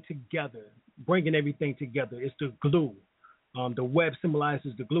everything together, bringing everything together. It's the glue. The web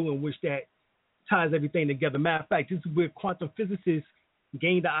symbolizes the glue in which that ties everything together. Matter of fact, this is where quantum physicists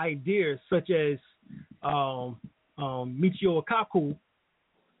gain the ideas such as Michio Kaku,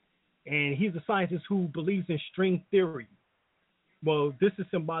 and he's a scientist who believes in string theory. Well, this is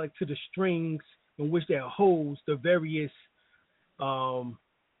symbolic to the strings in which that holds the various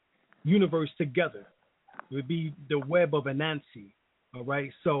universe together. It would be the web of Anansi. All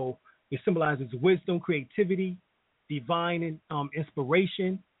right, so it symbolizes wisdom, creativity, divine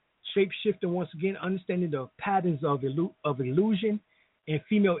inspiration, shape-shifting, once again, understanding the patterns of illusion, and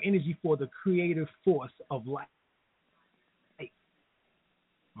female energy for the creative force of life.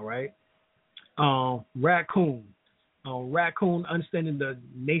 All right. Raccoon. Raccoon, understanding the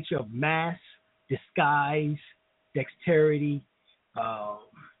nature of mass, disguise, dexterity,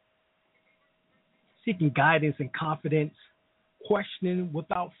 seeking guidance and confidence, questioning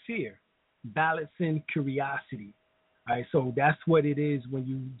without fear, balancing curiosity. All right, so that's what it is when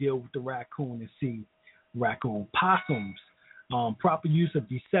you deal with the raccoon and see raccoon. Possums, proper use of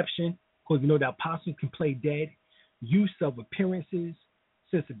deception, because you know that possums can play dead, use of appearances,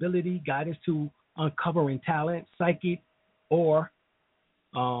 sensibility, guidance to uncovering talent, psychic or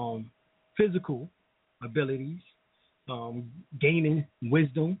physical abilities, gaining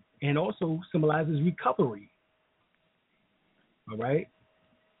wisdom, and also symbolizes recovery. All right.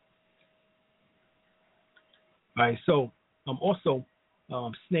 All right. So also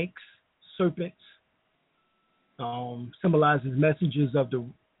snakes, serpents, symbolizes messengers of the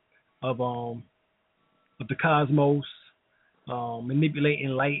cosmos, manipulating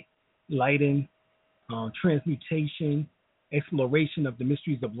lighting, transmutation, exploration of the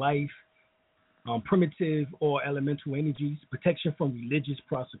mysteries of life, primitive or elemental energies, protection from religious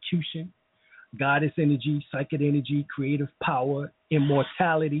prosecution, goddess energy, psychic energy, creative power,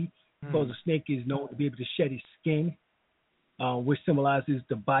 immortality, because the snake is known to be able to shed its skin, which symbolizes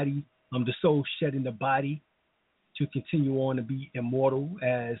the body, the soul shedding the body to continue on to be immortal,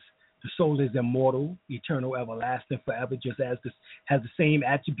 as the soul is immortal, eternal, everlasting, forever, just as this has the same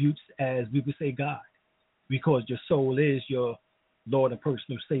attributes as we would say God, because your soul is your Lord and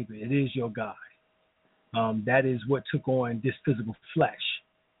personal Savior. It is your God. That is what took on this physical flesh,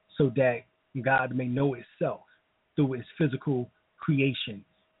 so that God may know itself through its physical creation.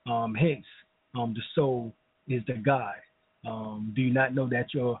 Hence, the soul is the God. Do you not know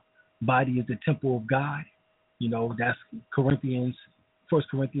that your body is the temple of God? You know, that's 1 Corinthians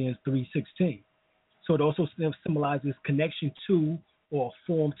 3:16. So it also symbolizes connection to or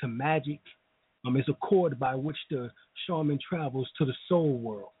form to magic. It's a cord by which the shaman travels to the soul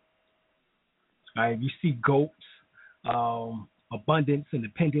world. All right, you see goats, abundance,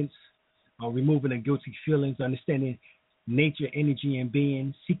 independence, removing the guilty feelings, understanding nature, energy, and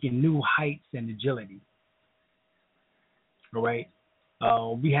being, seeking new heights and agility. All right.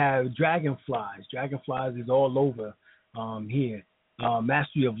 We have dragonflies. Dragonflies is all over here.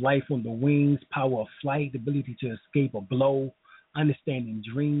 Mastery of life on the wings, power of flight, ability to escape a blow, understanding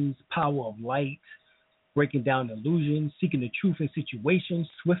dreams, power of light, breaking down illusions, seeking the truth in situations,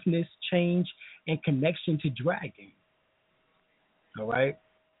 swiftness, change, and connection to dragon. All right.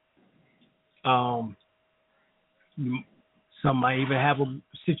 Some might even have a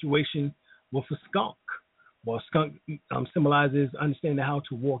situation with a skunk. Well, skunk symbolizes understanding how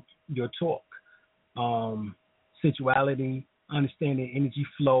to walk your talk, sensuality, understanding energy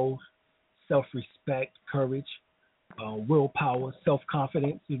flow, self-respect, courage, willpower,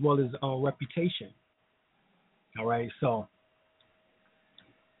 self-confidence, as well as reputation. All right, so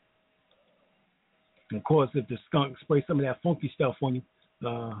of course, if the skunk sprays some of that funky stuff on you,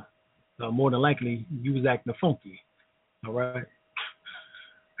 more than likely you was acting funky. All right.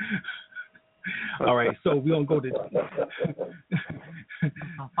 All right, so we're going to go to...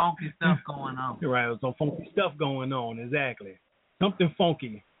 some funky stuff going on. Right, some funky stuff going on, exactly. Something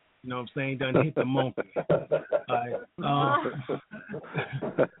funky, you know what I'm saying, done hit the monkey.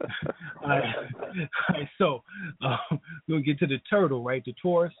 All right, so we'll get to the turtle, right, the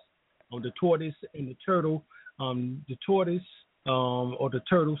Taurus, the tortoise and the turtle. The tortoise or the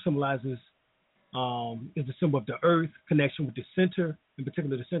turtle symbolizes is the symbol of the earth, connection with the center, in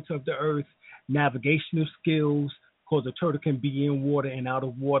particular the center of the earth, navigational skills, because the turtle can be in water and out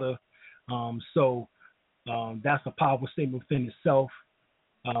of water. So that's a powerful statement within itself.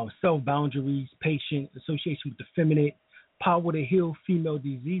 Self-boundaries, patience, association with the feminine, power to heal female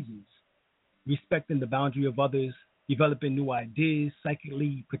diseases, respecting the boundary of others, developing new ideas,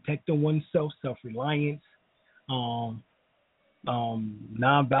 psychically protecting oneself, self-reliance,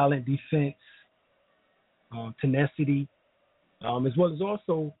 nonviolent defense, tenacity, as well as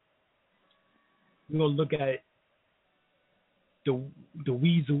also we're going to look at the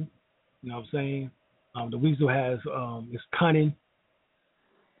weasel, you know what I'm saying? The weasel has is cunning,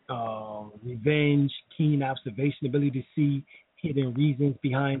 revenge, keen observation, ability to see hidden reasons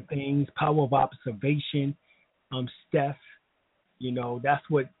behind things, power of observation, Steph, you know, that's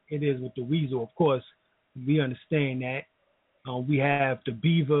what it is with the weasel. Of course, we understand that. We have the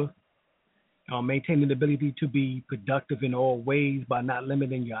beaver, maintaining the ability to be productive in all ways by not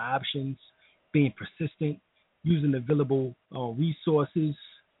limiting your options, being persistent, using available resources,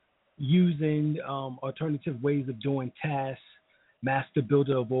 using alternative ways of doing tasks, master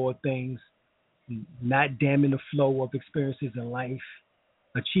builder of all things, not damming the flow of experiences in life,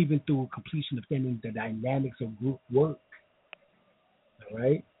 achieving through completion of the dynamics of group work. All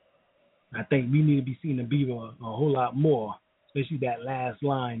right? I think we need to be seeing the beaver a whole lot more, especially that last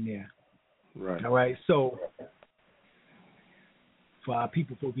line there. Right. All right, so for our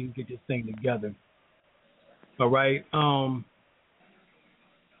people, so we can get this thing together. All right,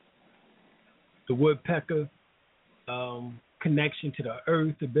 the woodpecker, connection to the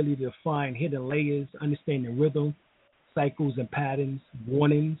earth, ability to find hidden layers, understanding rhythm, cycles and patterns,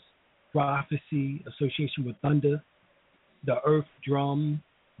 warnings, prophecy, association with thunder, the earth drum,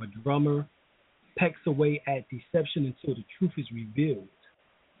 a drummer, pecks away at deception until the truth is revealed.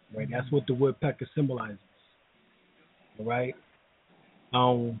 Right, that's what the woodpecker symbolizes. All right.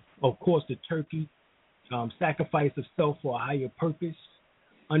 Of course, the turkey, sacrifice of self for a higher purpose,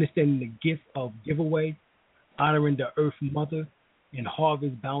 understanding the gift of giveaway, honoring the earth mother, and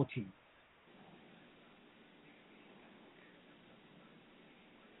harvest bounty.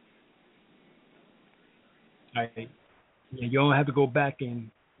 All right. Yeah, you don't have to go back and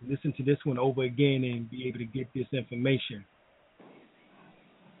listen to this one over again and be able to get this information.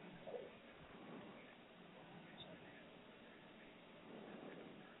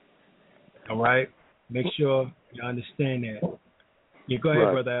 All right. Make sure you understand that. Yeah, go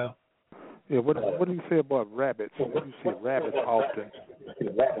ahead, Brother Al. Yeah, what do you say about rabbits? You see rabbits often.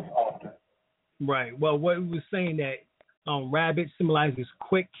 Right. Well, what we were saying that rabbit symbolizes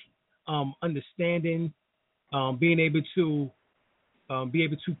quick understanding, being able to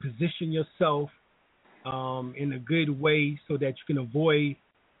position yourself in a good way so that you can avoid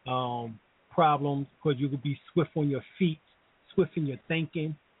problems, because you could be swift on your feet, swift in your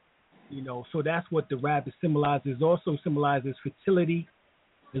thinking. You know, so that's what the rabbit symbolizes. It also symbolizes fertility,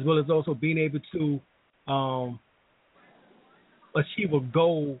 as well as also being able to achieve a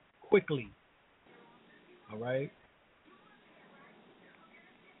goal quickly. All right.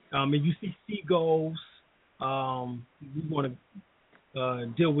 If you see seagulls, we want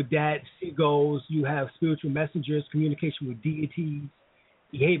to deal with that. Seagulls, you have spiritual messengers, communication with deities,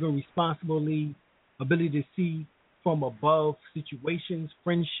 behaving responsibly, ability to see from above situations,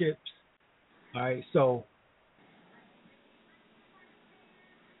 friendships. All right, so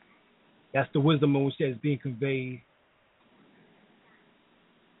that's the wisdom in which that is being conveyed.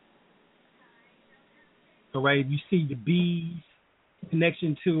 All right, you see the bees,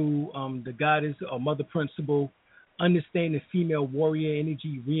 connection to the goddess or mother principle, understanding female warrior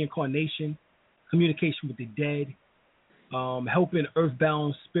energy, reincarnation, communication with the dead, helping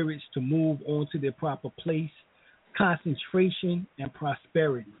earthbound spirits to move on to their proper place, concentration, and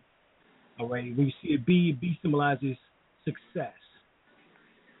prosperity. All right, when you see a bee symbolizes success.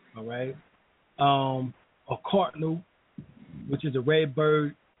 All right, a cardinal, which is a red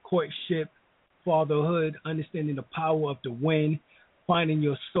bird, courtship, fatherhood, understanding the power of the wind, finding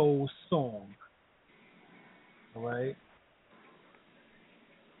your soul's song. All right.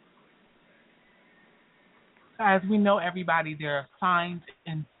 As we know, everybody, there are signs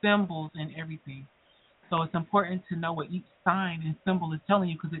and symbols and everything. So it's important to know what each sign and symbol is telling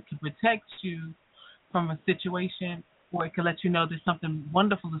you because it can protect you from a situation or it can let you know there's something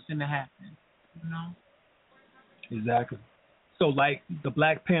wonderful that's going to happen. You know? Exactly. So like the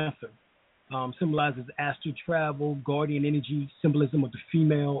Black Panther symbolizes astral travel, guardian energy, symbolism of the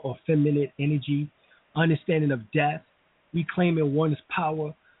female or feminine energy, understanding of death, reclaiming one's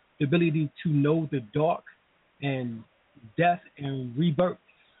power, the ability to know the dark, and death and rebirth.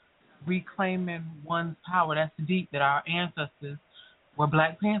 Reclaiming one's power. That's deep that our ancestors were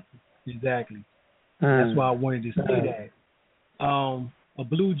Black Panthers. Exactly. That's why I wanted to say that. A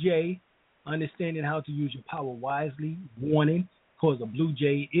blue jay, understanding how to use your power wisely, warning, because a blue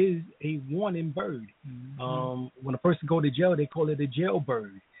jay is a warning bird. When a person go to jail, they call it a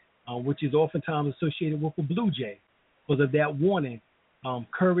jailbird, which is oftentimes associated with a blue jay because of that warning.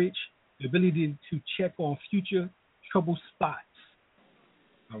 Courage, the ability to check on future trouble spots.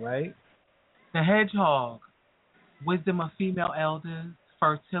 All right. The hedgehog, wisdom of female elders,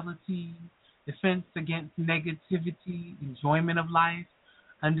 fertility, defense against negativity, enjoyment of life,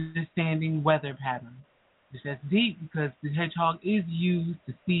 understanding weather patterns. That's deep because the hedgehog is used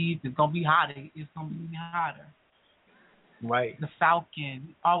to see it's going to be hotter. It's going to be hotter. Right. The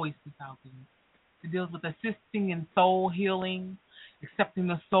falcon, always the falcon. It deals with assisting in soul healing, accepting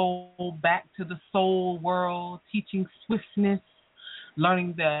the soul back to the soul world, teaching swiftness,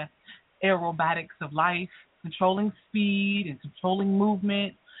 learning the aerobatics of life, controlling speed and controlling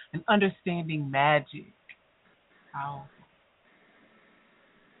movement, and understanding magic. Powerful.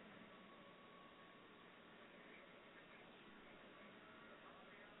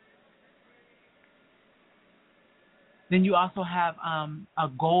 Then you also have a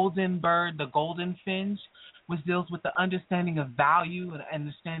golden bird, the golden finch, which deals with the understanding of value and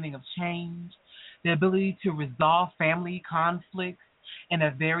understanding of change, the ability to resolve family conflicts in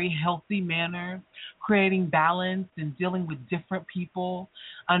a very healthy manner, creating balance and dealing with different people,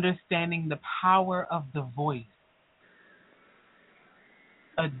 understanding the power of the voice.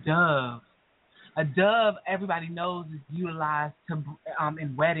 A dove. A dove, everybody knows, is utilized to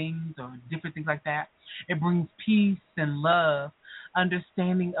in weddings or different things like that. It brings peace and love,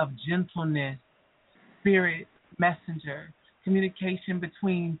 understanding of gentleness, spirit, messenger, communication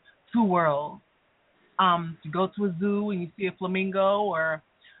between two worlds. You go to a zoo and you see a flamingo or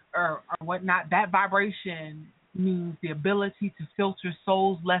whatnot, that vibration means the ability to filter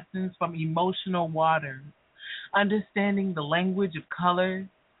soul's lessons from emotional waters, understanding the language of colors,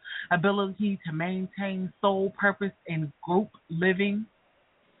 ability to maintain soul purpose in group living,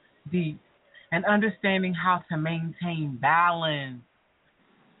 deep, and understanding how to maintain balance.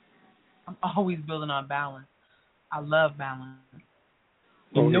 I'm always building on balance. I love balance.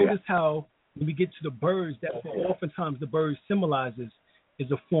 You notice how when we get to the birds, that's what oftentimes the bird symbolizes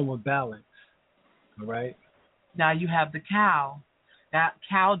is a form of balance. All right? Now you have the cow. That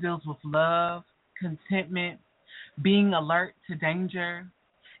cow deals with love, contentment, being alert to danger.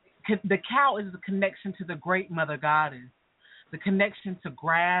 The cow is the connection to the great mother goddess, the connection to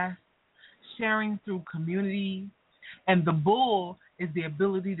grass, sharing through community, and the bull is the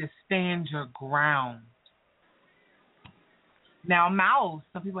ability to stand your ground. Now, mouse,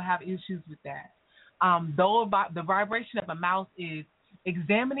 some people have issues with that. Though the vibration of a mouse is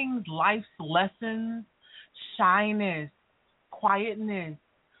examining life's lessons, shyness, quietness,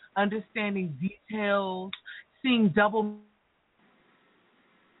 understanding details, seeing double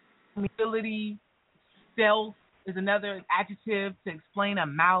ability, stealth is another adjective to explain a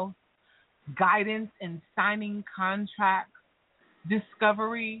mouse, guidance in signing contracts,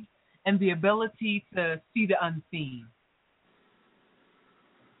 discovery, and the ability to see the unseen.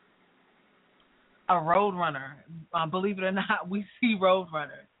 A roadrunner, believe it or not, we see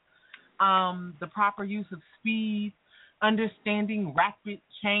roadrunners. The proper use of speed, understanding rapid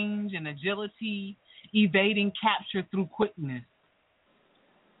change and agility, evading capture through quickness.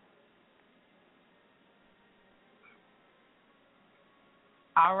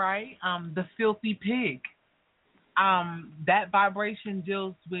 All right, the filthy pig. That vibration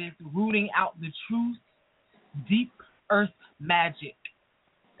deals with rooting out the truth, deep earth magic,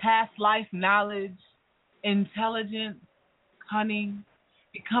 past life knowledge, intelligence, cunning,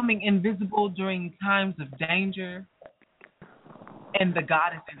 becoming invisible during times of danger, and the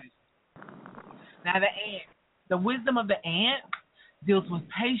goddess energy. Now the ant. The wisdom of the ant deals with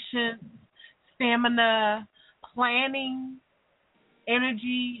patience, stamina, planning,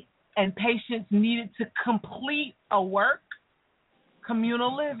 energy, and patience needed to complete a work,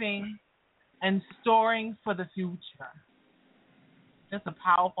 communal living, and storing for the future. That's a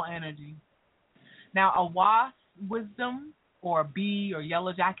powerful energy. Now, a wasp wisdom, or a bee, or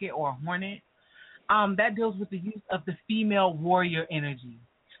yellow jacket, or a hornet, That deals with the use of the female warrior energy,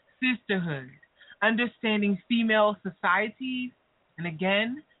 sisterhood, understanding female societies, and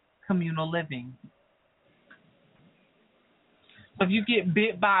again, communal living. So if you get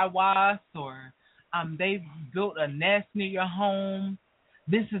bit by a wasp or they've built a nest near your home,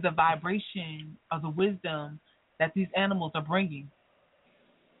 this is a vibration of the wisdom that these animals are bringing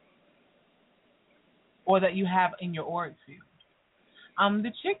or that you have in your auric field.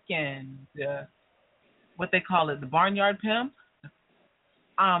 The chicken, what they call it, the barnyard pimp,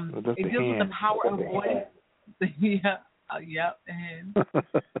 it deals with the power of voice.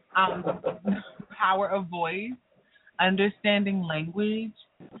 Power of voice, understanding language,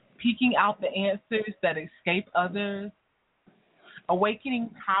 peeking out the answers that escape others, awakening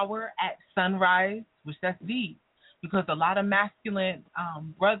power at sunrise, which that's deep, because a lot of masculine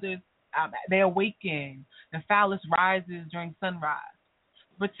brothers, they awaken, the phallus rises during sunrise.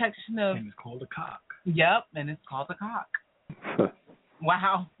 Protection of... And it's called a cock. Yep, and it's called a cock.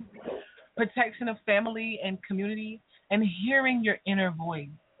 Wow. Protection of family and community, and hearing your inner voice.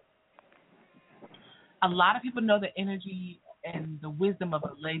 A lot of people know the energy and the wisdom of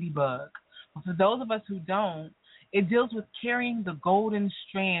a ladybug. But for those of us who don't, it deals with carrying the golden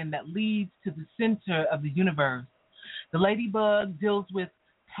strand that leads to the center of the universe. The ladybug deals with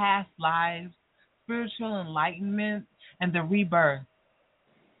past lives, spiritual enlightenment, and the rebirth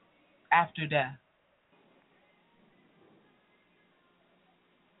after death.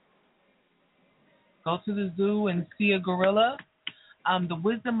 Go to the zoo and see a gorilla. The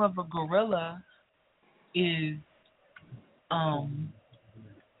wisdom of a gorilla is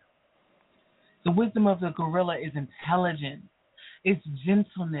intelligence, it's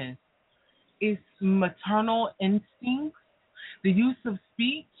gentleness, it's maternal instincts, the use of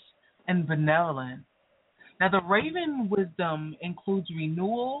speech, and benevolence. Now, the raven wisdom includes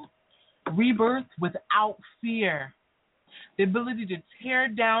renewal, rebirth without fear, the ability to tear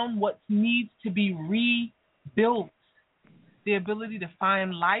down what needs to be rebuilt, the ability to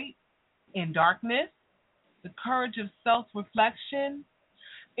find light in darkness, the courage of self-reflection,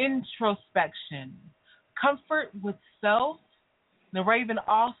 introspection, comfort with self. The raven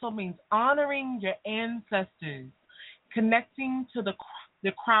also means honoring your ancestors, connecting to the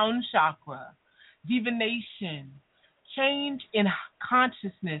crown chakra, divination, change in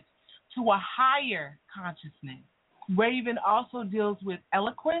consciousness to a higher consciousness. Raven also deals with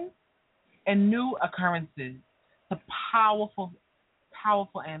eloquence and new occurrences. The powerful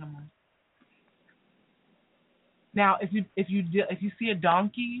animal. Now, if you see a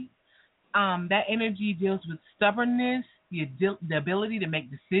donkey, that energy deals with stubbornness, the ability to make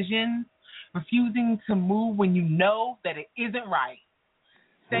decisions, refusing to move when you know that it isn't right,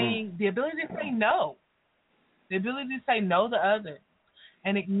 saying the ability to say no, to others,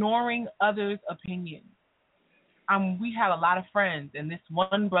 and ignoring others' opinions. We have a lot of friends, and this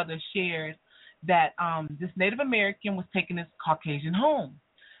one brother shared that this Native American was taking his Caucasian home,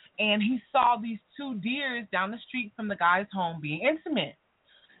 and he saw these two deers down the street from the guy's home being intimate,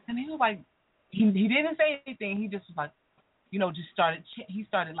 and he was like, he didn't say anything. He just was like, he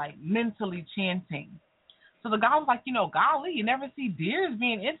started like mentally chanting. So the guy was like, golly, you never see deers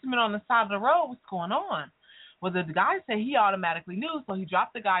being intimate on the side of the road. What's going on? Well, the guy said he automatically knew, so he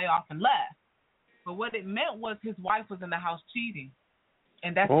dropped the guy off and left. But what it meant was his wife was in the house cheating.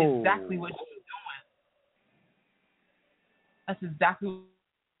 And that's exactly what she was doing. That's exactly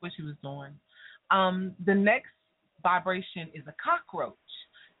what she was doing. The next vibration is a cockroach.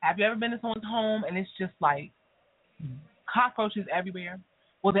 Have you ever been to someone's home and it's just like cockroaches everywhere?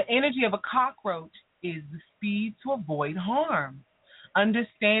 Well, the energy of a cockroach is the speed to avoid harm,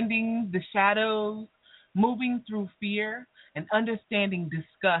 understanding the shadows, moving through fear, and understanding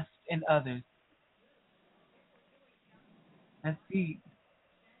disgust in others. Let's see.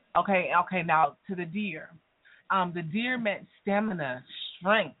 Okay, now to the deer. The deer meant stamina,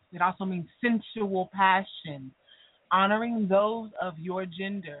 strength. It also means sensual passion, honoring those of your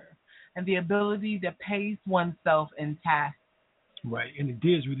gender, and the ability to pace oneself in tasks. Right, and the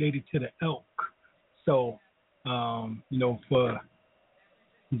deer is related to the elk. So, for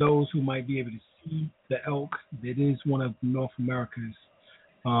those who might be able to see the elk, that is one of North America's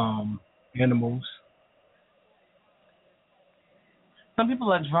animals. Some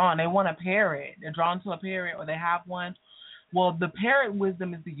people are drawn. They want a parrot. They're drawn to a parrot or they have one. Well, the parrot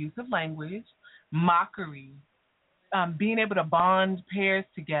wisdom is the use of language, mockery, being able to bond pairs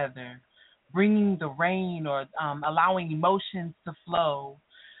together, bringing the rain or allowing emotions to flow,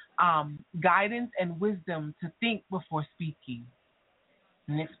 guidance and wisdom to think before speaking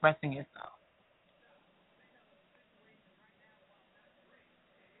and expressing yourself.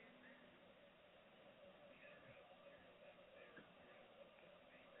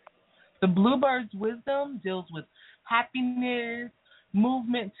 The bluebird's wisdom deals with happiness,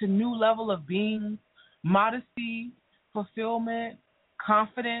 movement to new level of being, modesty, fulfillment,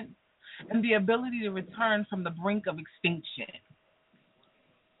 confidence, and the ability to return from the brink of extinction.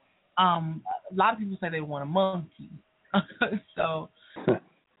 A lot of people say they want a monkey. So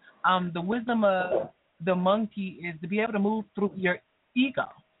the wisdom of the monkey is to be able to move through your ego,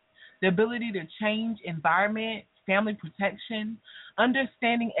 the ability to change environment, family protection,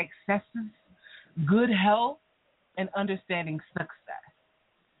 understanding excesses, good health, and understanding success.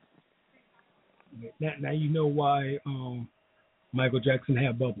 Now you know why Michael Jackson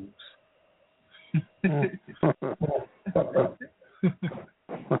had bubbles.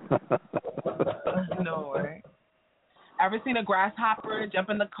 No way. Ever seen a grasshopper jump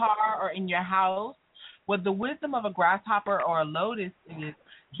in the car or in your house? What the wisdom of a grasshopper or a lotus is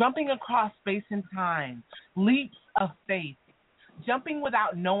jumping across space and time, leaps of faith, jumping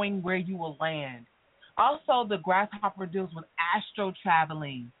without knowing where you will land. Also, the grasshopper deals with astral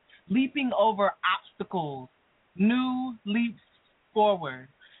traveling, leaping over obstacles, new leaps forward,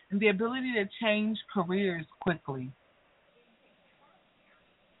 and the ability to change careers quickly.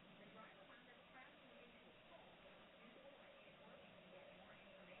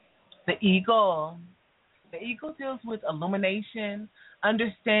 The eagle. The eagle deals with illumination,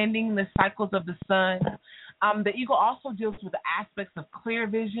 understanding the cycles of the sun. The eagle also deals with the aspects of clear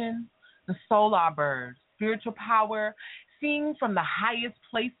vision, the solar bird, spiritual power, seeing from the highest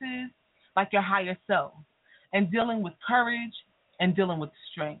places like your higher self, and dealing with courage and dealing with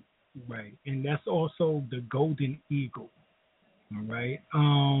strength. Right, and that's also the golden eagle. All right.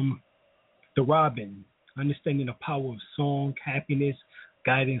 The robin, understanding the power of song, happiness,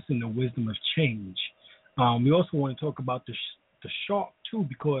 guidance, and the wisdom of change. We also want to talk about the shark too,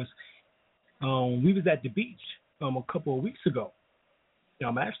 because we was at the beach a couple of weeks ago.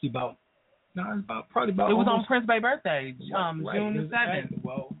 Actually it was on Prince Bay's birthday, right, June the 7th.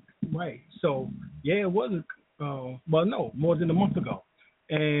 Well, right. So yeah, it wasn't. More than a month ago.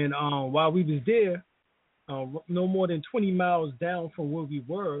 And while we was there, no more than 20 miles down from where we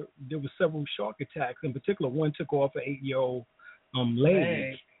were, there were several shark attacks. In particular, one took off an 8-year-old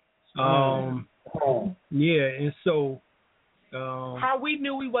lady. Yeah, and so how we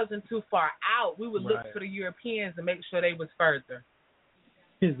knew we wasn't too far out, we would look for the Europeans and make sure they was further.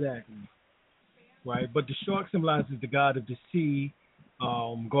 Exactly. Right, but the shark symbolizes the god of the sea,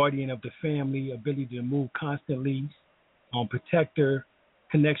 guardian of the family, ability to move constantly, protector,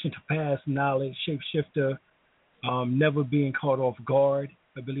 connection to past knowledge, shapeshifter, never being caught off guard,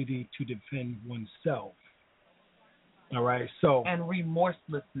 ability to defend oneself. All right, so. And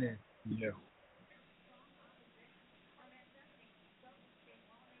remorselessness. Yeah.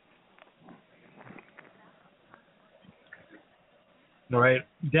 All right,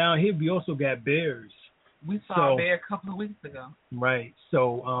 down here we also got bears. We saw a bear a couple of weeks ago. Right,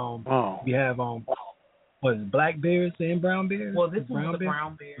 so we have black bears and brown bears? Well, this one was a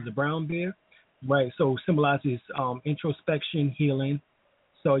brown bear. It was a brown bear? Right, so symbolizes introspection, healing,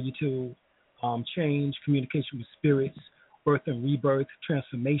 solitude, change, communication with spirits, birth and rebirth,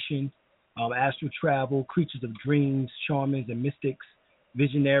 transformation, astral travel, creatures of dreams, shamans and mystics,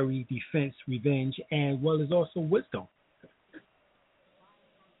 visionary, defense, revenge, and there's also wisdom.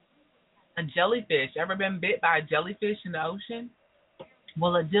 A jellyfish. Ever been bit by a jellyfish in the ocean?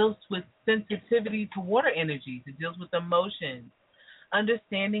 Well, it deals with sensitivity to water energies. It deals with emotions,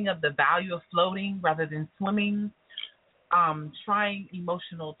 understanding of the value of floating rather than swimming, trying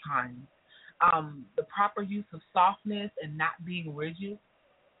emotional times, the proper use of softness and not being rigid,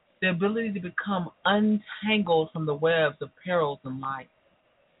 the ability to become untangled from the webs of perils in life.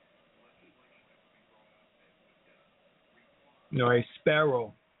 A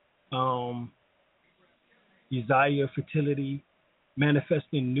sparrow. Desire, fertility,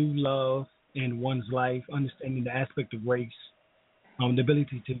 manifesting new love in one's life, understanding the aspect of race, the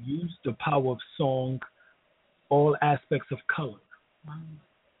ability to use the power of song, all aspects of color.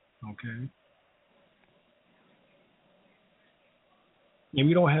 Okay. And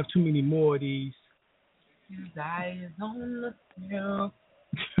we don't have too many more of these. His eyes on the hill.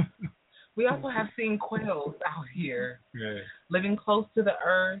 We also have seen quails out here, living close to the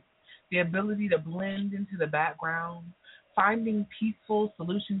earth, the ability to blend into the background, finding peaceful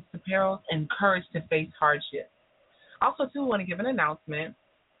solutions to perils, and courage to face hardship. Also, too, I want to give an announcement.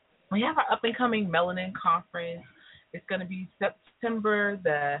 We have our up-and-coming Melanin Conference. It's going to be September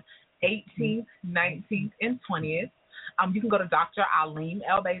the 18th, 19th, and 20th. You can go to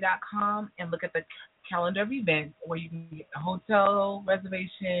dralim.elbey.com and look at the calendar of events where you can get the hotel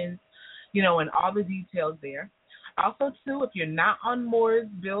reservations, and all the details there. Also, too, if you're not on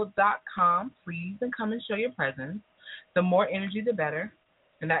mooresbuild.com, please then come and show your presence. The more energy, the better.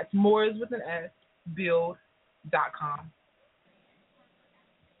 And that's Moors with an S, build.com.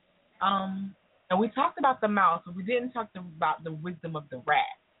 And we talked about the mouse, but we didn't talk about the wisdom of the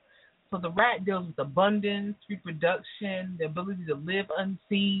rat. So the rat deals with abundance, reproduction, the ability to live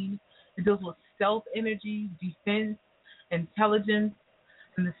unseen. It deals with stealth energy, defense, intelligence,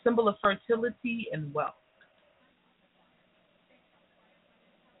 and the symbol of fertility and wealth.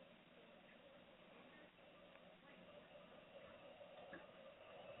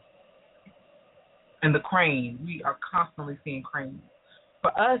 And the crane, we are constantly seeing cranes.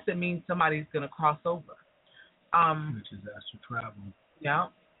 For us, it means somebody's going to cross over. Which is astral travel. Yeah,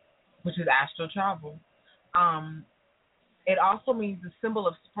 which is astral travel. It also means the symbol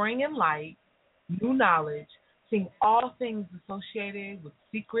of spring and light, new knowledge, seeing all things associated with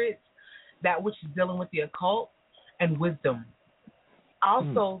secrets, that which is dealing with the occult, and wisdom.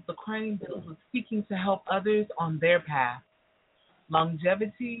 Also, the crane deals with seeking to help others on their path,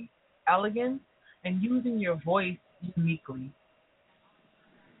 longevity, elegance, and using your voice uniquely.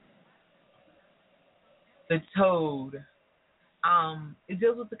 The toad. It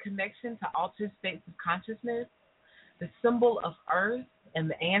deals with the connection to altered states of consciousness, the symbol of earth and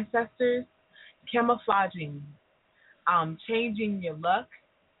the ancestors, camouflaging, changing your luck,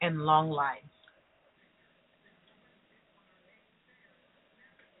 and long life.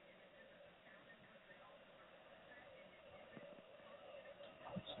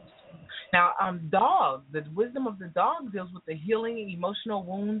 Now, dog, the wisdom of the dog deals with the healing emotional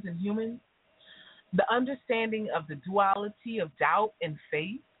wounds in humans, the understanding of the duality of doubt and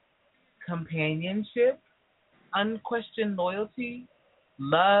faith, companionship, unquestioned loyalty,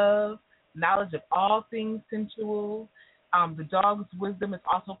 love, knowledge of all things sensual. The dog's wisdom is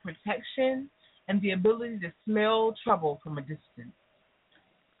also protection and the ability to smell trouble from a distance.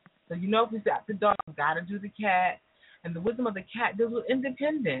 So you know if we've got the dog, we've got to do the cat. And the wisdom of the cat deals with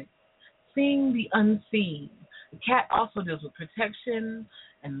independence, seeing the unseen. The cat also deals with protection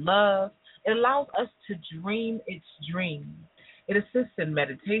and love. It allows us to dream its dream. It assists in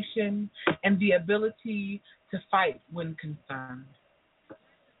meditation and the ability to fight when concerned.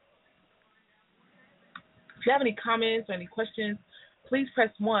 If you have any comments or any questions, please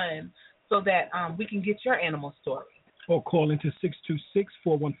press 1 so that we can get your animal story. Or call into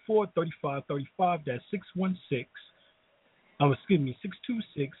 626-414-3535. That's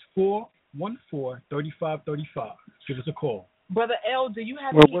 626-414-3535. Give us a call. Brother L, do you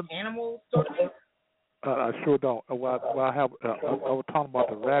have any animal stories? I sure don't. I was talking about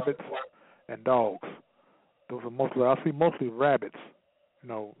the rabbits and dogs. Those are mostly, I see mostly rabbits. You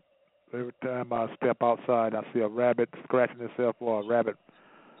know, every time I step outside, I see a rabbit scratching itself or a rabbit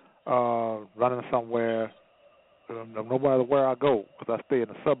running somewhere. No matter where I go, because I stay in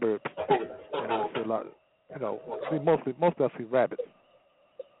the suburbs, and I see a lot. You know, mostly I see rabbits.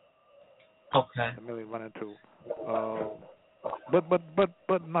 Okay. I really run into.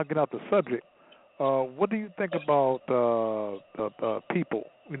 But not get out the subject. What do you think about people?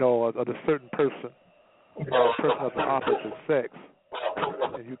 You know, a certain person, a person of the opposite sex,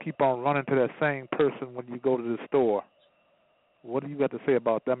 and you keep on running to that same person when you go to the store. What do you got to say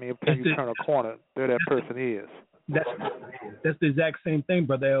about that? I mean, every time you turn a corner, there that person is. That's the exact same thing,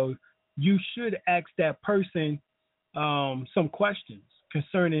 Brother L. You should ask that person some questions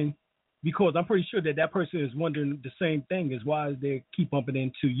concerning, because I'm pretty sure that person is wondering the same thing as why they keep bumping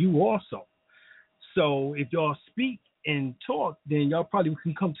into you also. So if y'all speak and talk, then y'all probably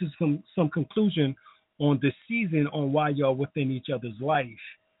can come to some conclusion on the season on why y'all within each other's life,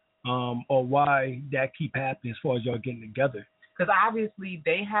 or why that keep happening as far as y'all getting together. Because obviously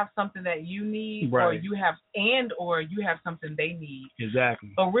they have something that you need, right, or you have something they need.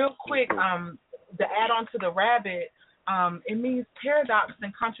 Exactly. But real quick, to add on to the rabbit, it means paradox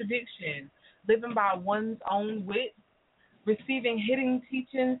and contradiction, living by one's own wit, receiving hidden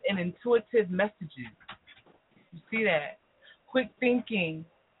teachings and intuitive messages. You see that? Quick thinking,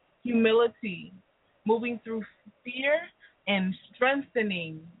 humility, moving through fear, and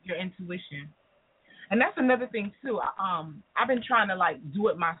strengthening your intuition. And that's another thing too. I've been trying to do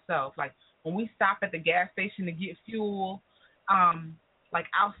it myself. Like when we stop at the gas station to get fuel,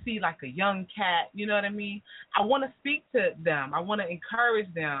 I'll see a young cat, you know what I mean? I want to speak to them. I want to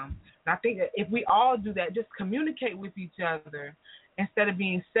encourage them. And I think that if we all do that, just communicate with each other instead of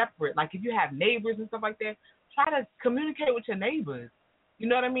being separate. Like if you have neighbors and stuff like that, try to communicate with your neighbors. You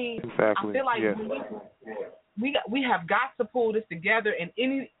know what I mean? Exactly. I feel like we have got to pull this together in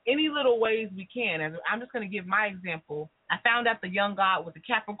any little ways we can. And I'm just going to give my example. I found out the young god was a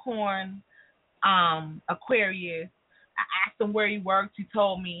Capricorn, Aquarius. I asked him where he worked. He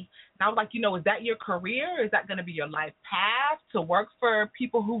told me. And I was like, is that your career? Is that going to be your life path to work for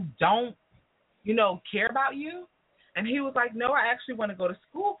people who don't, care about you? And he was like, no, I actually want to go to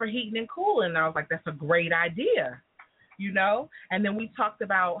school for heating and cooling. And I was like, that's a great idea, And then we talked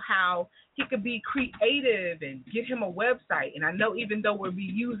about how he could be creative and get him a website. And I know even though we'll be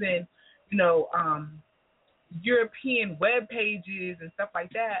using, European web pages and stuff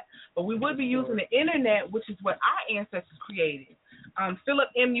like that, but we would be using the internet, which is what our ancestors created. Philip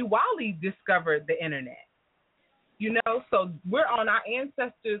M. Wiley discovered the internet, so we're on our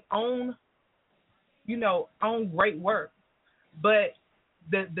ancestors' own, own great work. But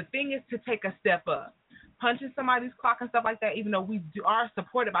the thing is to take a step up. Punching somebody's clock and stuff like that, even though we are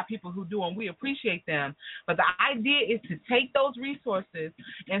supported by people who do and we appreciate them. But the idea is to take those resources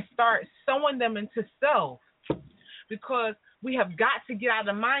and start sewing them into self, because we have got to get out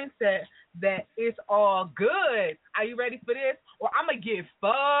of the mindset that it's all good. Are you ready for this? Or I'm going to get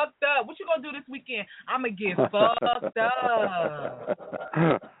fucked up. What you going to do this weekend? I'm going to get fucked up.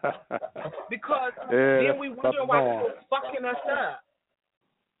 Because then we wonder why people fucking us up.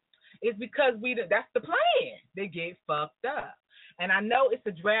 It's because that's the plan. They get fucked up. And I know it's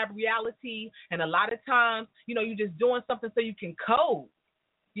a drab reality, and a lot of times, you're just doing something so you can code,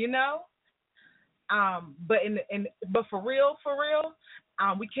 But for real,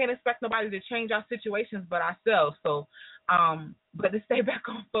 we can't expect nobody to change our situations but ourselves. So, but to stay back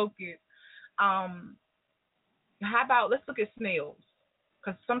on focus, how about let's look at snails,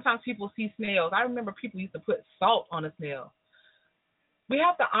 because sometimes people see snails. I remember people used to put salt on a snail. We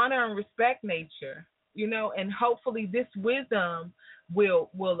have to honor and respect nature, and hopefully this wisdom will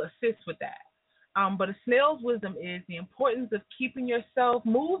assist with that. But a snail's wisdom is the importance of keeping yourself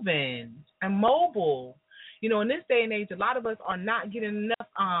moving and mobile. In this day and age, a lot of us are not getting enough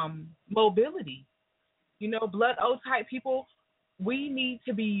mobility. Blood O type people, we need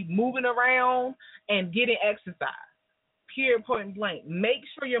to be moving around and getting exercise. Period, point blank. Make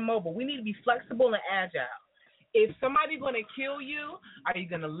sure you're mobile. We need to be flexible and agile. If somebody's going to kill you, are you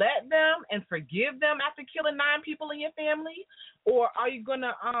going to let them and forgive them after killing 9 people in your family, or are you going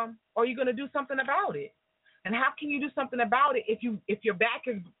to do something about it? And how can you do something about it if your back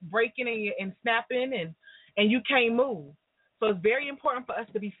is breaking and snapping and you can't move? So it's very important for us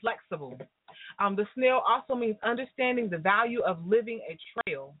to be flexible. The snail also means understanding the value of leaving a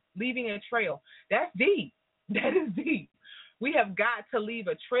trail. That's deep. That is deep. We have got to leave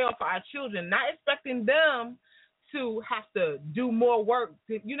a trail for our children, not expecting them to have to do more work.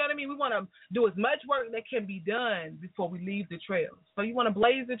 You know what I mean? We want to do as much work that can be done before we leave the trail. So you want to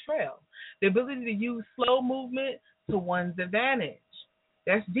blaze the trail. The ability to use slow movement to one's advantage.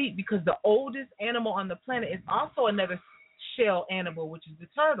 That's deep, because the oldest animal on the planet is also another shell animal, which is the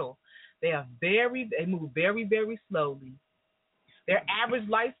turtle. They move very, very slowly. Their average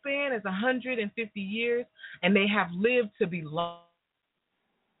lifespan is 150 years, and they have lived to be long.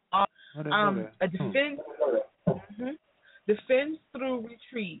 A defense through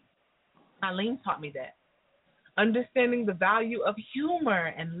retreat. Alim taught me that. Understanding the value of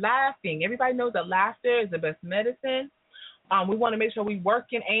humor and laughing. Everybody knows that laughter is the best medicine. We want to make sure we're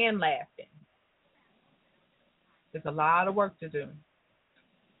working and laughing. There's a lot of work to do.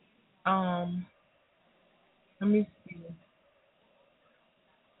 Let me see.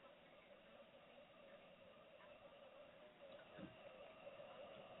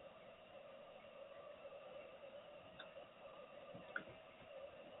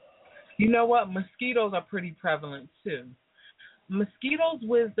 You know what? Mosquitoes are pretty prevalent too. Mosquitoes'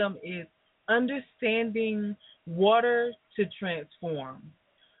 wisdom is understanding water to transform,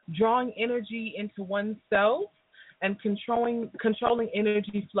 drawing energy into oneself, and controlling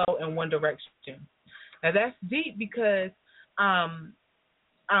energy flow in one direction. Now that's deep, because Tai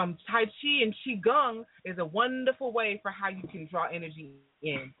Chi and Qigong is a wonderful way for how you can draw energy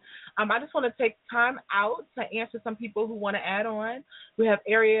in. I just want to take time out to answer some people who want to add on. We have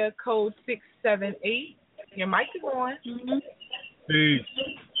area code 678. Your mic is on. Mm-hmm. Peace.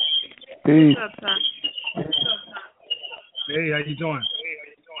 Peace. Hey, how you doing?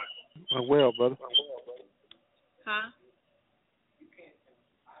 I'm well, brother. Huh?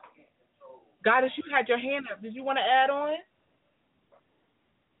 Goddess, you had your hand up. Did you want to add on?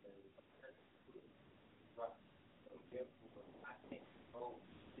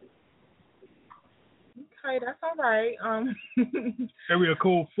 Okay, that's all right. Area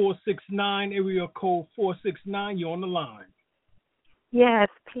code 469. Area code 469. You're on the line. Yes,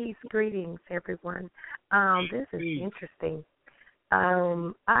 peace, greetings, everyone. This is interesting.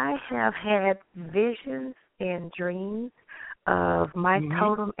 I have had visions and dreams of my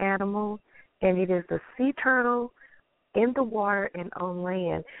totem animal and it is the sea turtle in the water and on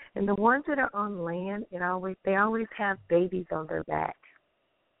land. And the ones that are on land, they always have babies on their back.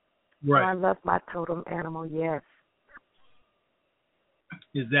 Right. So I love my totem animal, yes.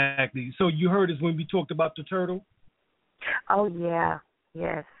 Exactly. So you heard us when we talked about the turtle? Oh, yeah.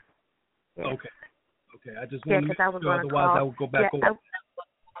 Yes. Okay. I just want to make sure, otherwise I would go back over.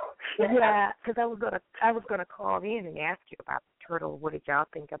 Yeah, because I was gonna call in and ask you about the turtle. What did y'all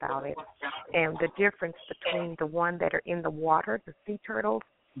think about it? And the difference between the ones that are in the water, the sea turtles,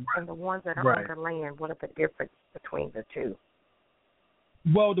 and the ones that are on the land. What are the difference between the two?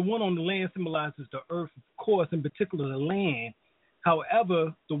 Well, the one on the land symbolizes the earth, of course, in particular the land.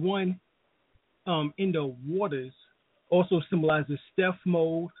 However, the one in the waters also symbolizes stealth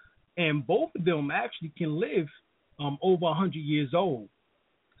mode, and both of them actually can live over 100 years old.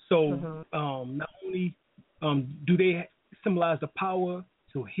 So not only do they symbolize the power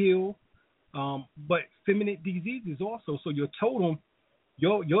to heal, but feminine diseases also. So your totem,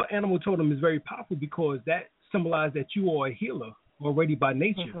 your animal totem is very powerful because that symbolizes that you are a healer already by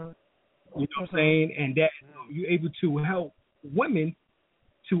nature. You know what I'm saying? And that you're able to help women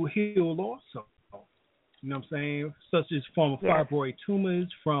to heal also. You know what I'm saying? Such as from fibroid tumors,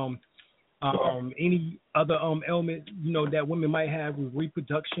 from any other ailment, that women might have with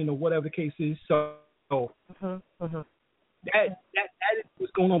reproduction or whatever the case is. So that is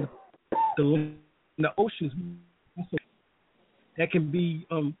what's going on in the oceans. That can be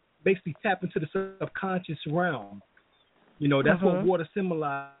basically tap into the subconscious realm. That's what water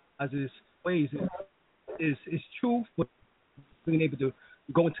symbolizes. Ways is truth, but being able to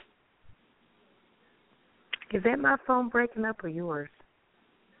go into. Is that my phone breaking up or yours?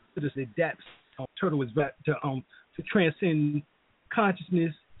 It adapts. Turtle is back to transcend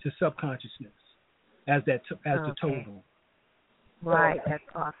consciousness to subconsciousness as the total. Right, that's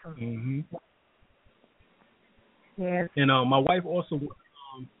awesome. Mm-hmm. Yes. And my wife also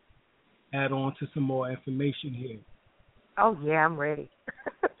add on to some more information here. Oh yeah, I'm ready.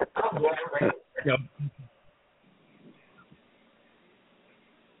 Yeah.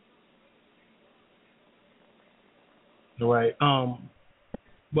 Right.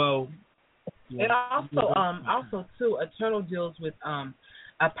 Well. It also too, a turtle deals with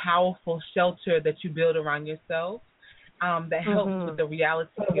a powerful shelter that you build around yourself that helps with the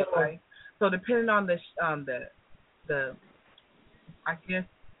reality of your life. So depending on the I guess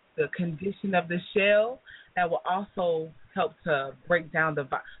the condition of the shell, that will also help to break down the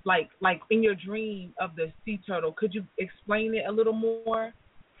like in your dream of the sea turtle. Could you explain it a little more?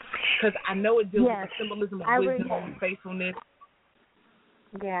 Because I know it deals with the symbolism of wisdom and faithfulness.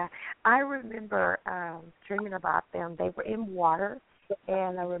 Yeah, I remember dreaming about them. They were in water,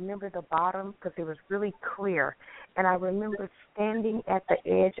 and I remember the bottom because it was really clear. And I remember standing at the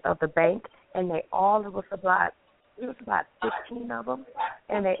edge of the bank, and it was about 15 of them,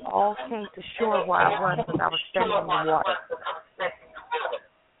 and they all came to shore where I was because I was standing in the water.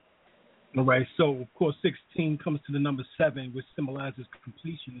 All right, so of course 16 comes to the number 7, which symbolizes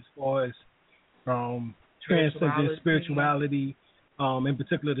completion as far as transcendent spirituality, in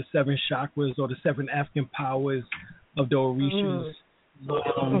particular the 7 chakras or the 7 African powers of the Orishas,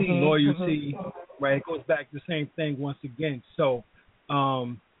 loyalty, right? It goes back to the same thing once again. So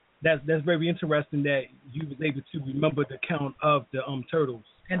that's very interesting that you was able to remember the count of the turtles.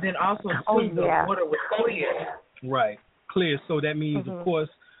 And then also the water was clear. Right, clear. So that means, of course,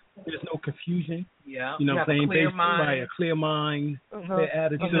 there's no confusion. Yeah. You know what I'm saying? Clear mind. Right, a clear mind, clear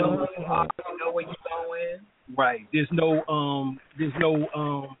attitude. You know where you're going. Right. There's no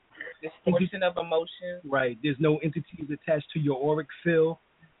distortion of emotion. Right. There's no entities attached to your auric field.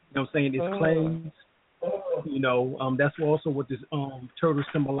 You know what I'm saying? It's claims. That's also what this turtle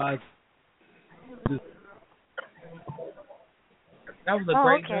symbolizes. That was a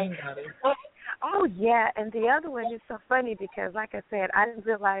great dream, Daddy. Oh, yeah, and the other one is so funny because, like I said, I didn't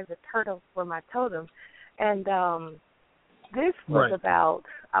realize the turtles were my totem. And this was about,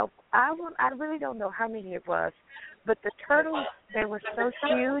 I really don't know how many it was, but the turtles, they were so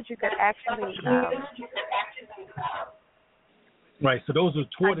huge you could actually... right, so those are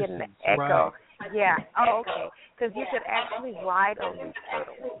tortoises, I get an echo. Right? Yeah, oh, okay, because you could actually ride on these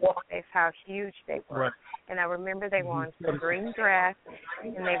turtles. That's how huge they were. Right. And I remember they were on some green grass,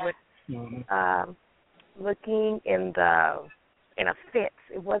 and they would... looking in a fence.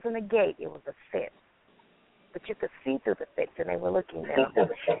 It wasn't a gate, it was a fence. But you could see through the fence, and they were looking at them.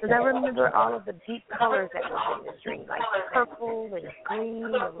 Because I remember all of the deep colors that were in the dream, like purple and green,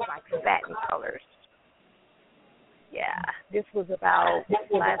 and it was like satin colors. Yeah, this was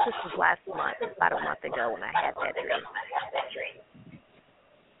last month, about a month ago when I had that dream.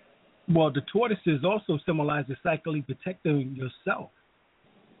 Well, the tortoises also symbolize psychically protecting yourself,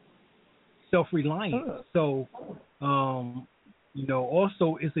 self-reliance. So,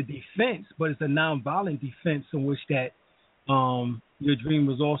 also it's a defense, but it's a non-violent defense in which that your dream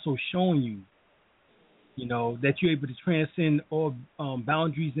was also showing you, that you're able to transcend all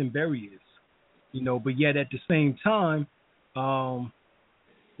boundaries and barriers, but yet at the same time,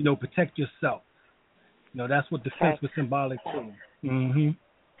 protect yourself. That's what defense was symbolic to. Mm-hmm.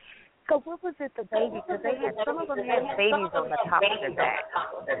 So what was it, the baby? Because some of them had babies on the top of their back.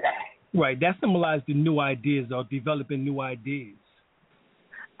 Right, that symbolized the new ideas or developing new ideas.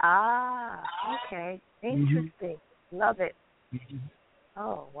 Ah, okay. Interesting. Mm-hmm. Love it. Mm-hmm.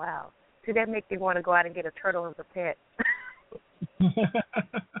 Oh, wow. See, that makes me want to go out and get a turtle as a pet.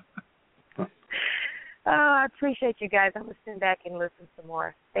 I appreciate you guys. I'm going to sit back and listen some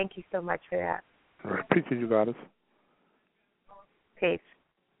more. Thank you so much for that. All right. Appreciate you, Goddess. Peace.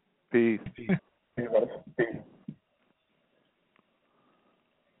 Peace.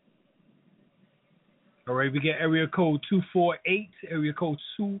 All right, we get area code 248. Area code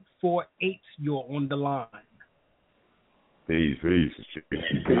 248. You're on the line. Peace.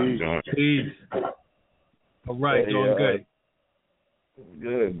 All right, doing good.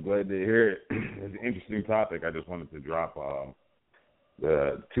 Good, glad to hear it. It's an interesting topic. I just wanted to drop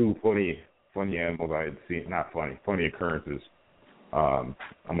the two funny animals I had seen. Not funny occurrences. I'm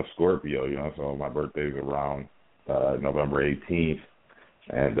a Scorpio, so my birthday's around November 18th,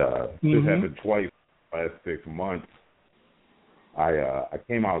 and this happened twice in the last 6 months. I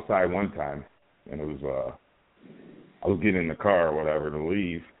came outside one time, and it was I was getting in the car or whatever to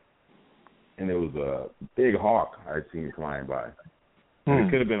leave, and it was a big hawk I had seen flying by. And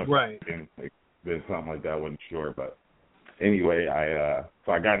it could have been been something like that. I wasn't sure, but anyway,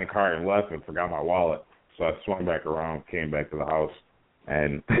 so I got in the car and left and forgot my wallet. So I swung back around, came back to the house,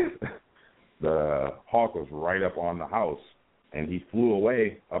 and the hawk was right up on the house, and he flew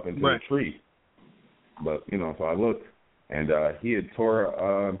away up into the tree. But so I looked, and he had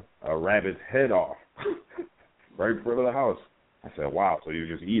tore a rabbit's head off right in front of the house. I said, "Wow!" So he was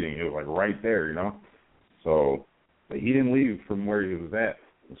just eating. It was like right there, So. But he didn't leave from where he was at.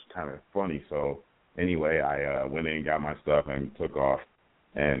 It was kind of funny. So anyway, I went in and got my stuff and took off.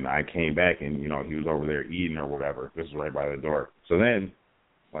 And I came back and, he was over there eating or whatever. This is right by the door. So then,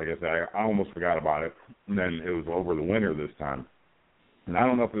 like I said, I almost forgot about it. And then it was over the winter this time. And I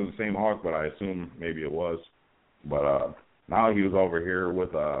don't know if it was the same hawk, but I assume maybe it was. But now he was over here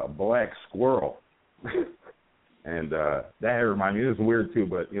with a black squirrel. And that reminded me, this is weird too,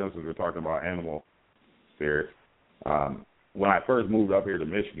 but, since we're talking about animal spirits, when I first moved up here to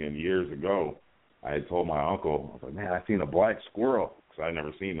Michigan years ago, I had told my uncle, I was like, "Man, I seen a black squirrel," because I'd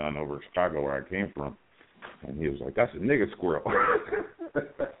never seen none over Chicago where I came from. And he was like, "That's a nigga squirrel."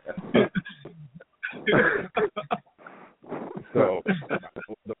 So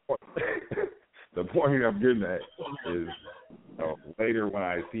the point I'm getting at is later when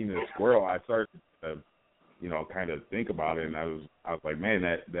I seen this squirrel, I started to, kind of think about it, and I was like, man,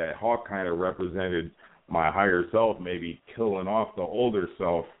 that hawk kind of represented my higher self, maybe killing off the older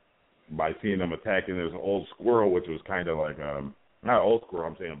self by seeing them attacking this old squirrel, which was kind of like not old squirrel,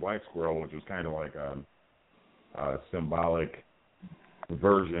 I'm saying black squirrel, which was kind of like a symbolic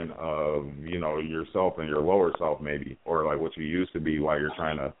version of yourself and your lower self, maybe, or like what you used to be while you're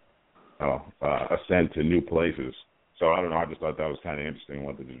trying to ascend to new places. So I don't know. I just thought that was kind of interesting. I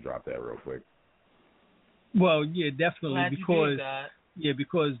wanted to just drop that real quick. Well, yeah, definitely. Glad because you did that. Yeah,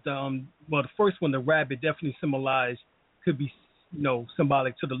 because the first one, the rabbit, definitely could be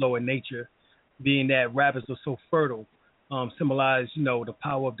symbolic to the lower nature, being that rabbits are so fertile, symbolize the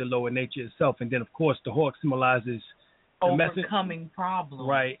power of the lower nature itself, and then of course the hawk symbolizes overcoming problems,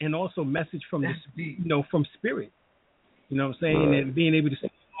 right, and also message from from spirit, what I'm saying, and being able to see the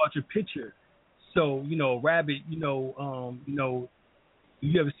larger picture. So rabbit, you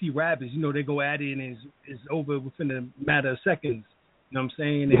ever see rabbits, they go at it and it's over within a matter of seconds. You know what I'm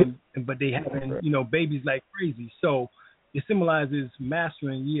saying? And but they having, babies like crazy. So it symbolizes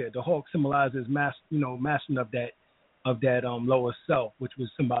mastering. Yeah, the hawk symbolizes mastering of that lower self, which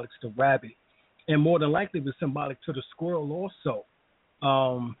was symbolic to the rabbit, and more than likely was symbolic to the squirrel also.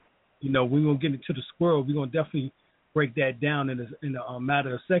 We're gonna get into the squirrel. We're gonna definitely break that down in a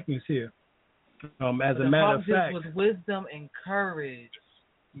matter of seconds here. As a matter of fact, with wisdom and courage,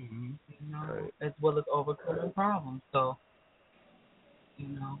 as well as overcoming problems. So.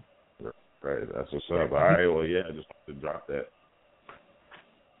 Right, that's what's up. All right, well, yeah, I just wanted to drop that.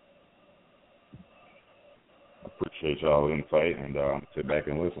 I appreciate y'all's insight and sit back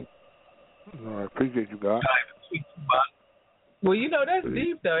and listen. All right, appreciate you guys. Well, that's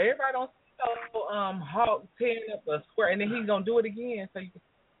deep though. Everybody don't see Hawk tearing up a square, and then he's gonna do it again. So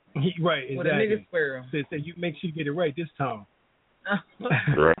right, with exactly. a nigga square. So you make sure you get it right this time.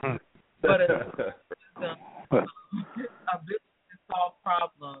 Right. But a ability to solve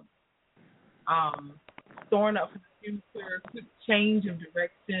problems, storing up for the future, quick change of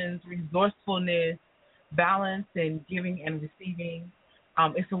directions, resourcefulness, balance in giving and receiving.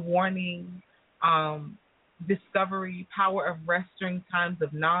 It's a warning. Discovery, power of rest during times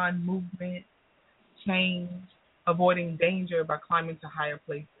of non-movement, change, avoiding danger by climbing to higher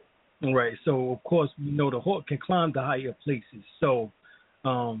places. Right. So of course we know the hawk can climb to higher places. So,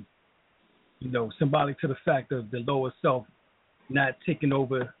 symbolic to the fact of the lower self not taking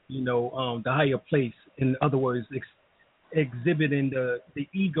over, the higher place. In other words, exhibiting the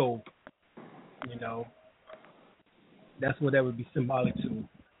ego. That's what that would be symbolic to.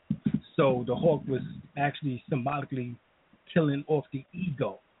 So the hawk was actually symbolically killing off the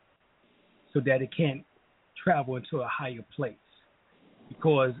ego so that it can't travel into a higher place.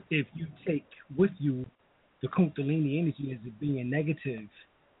 Because if you take with you the Kundalini energy as it being negative,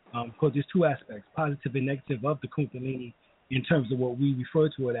 because there's two aspects, positive and negative of the Kundalini in terms of what we refer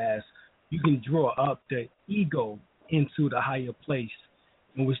to it as, you can draw up the ego into the higher place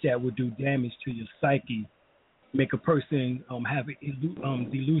in which that would do damage to your psyche, make a person have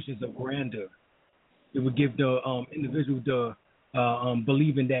delusions of grandeur. It would give the individual the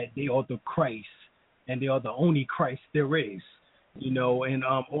believing that they are the Christ and they are the only Christ there is, and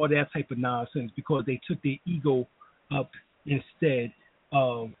all that type of nonsense, because they took their ego up instead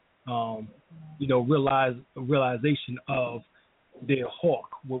of realization of their hawk,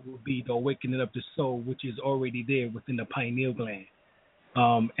 what would be the awakening of the soul, which is already there within the pineal gland.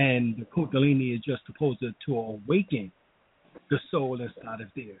 And the Kundalini is just supposed to awaken the soul inside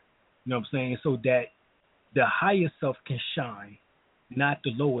of there. You know what I'm saying? So that the higher self can shine, not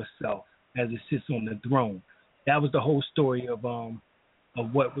the lower self as it sits on the throne. That was the whole story of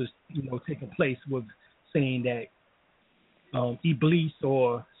what was taking place with saying that Iblis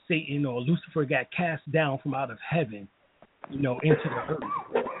or Satan or Lucifer got cast down from out of heaven, into the earth.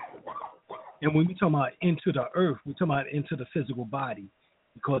 And when we talk about into the earth, we're talking about into the physical body,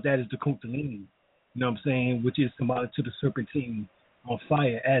 because that is the Kundalini, which is symbolic to the serpentine on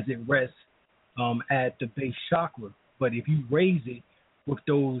fire as it rests at the base chakra. But if you raise it with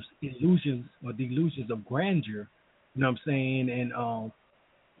those illusions or delusions of grandeur, and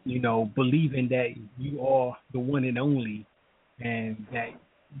believing that you are the one and only and that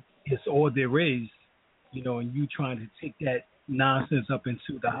it's all there is, and you trying to take that nonsense up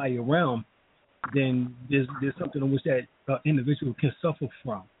into the higher realm, then there's something in which that individual can suffer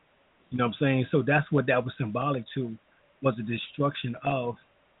from. So that's what that was symbolic to, was the destruction of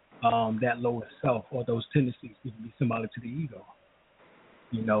that lower self, or those tendencies, which would be symbolic to the ego.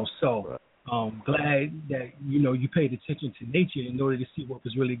 So glad that, you paid attention to nature in order to see what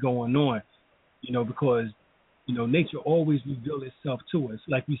was really going on, because, nature always reveals itself to us.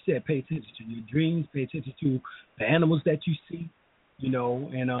 Like we said, pay attention to your dreams, pay attention to the animals that you see, and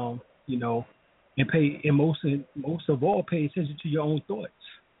most of all, pay attention to your own thoughts.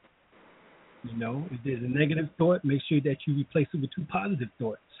 If there's a negative thought, make sure that you replace it with two positive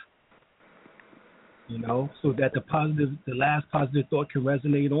thoughts. So that the last positive thought can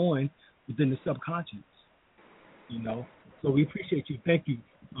resonate on within the subconscious. So we appreciate you. Thank you,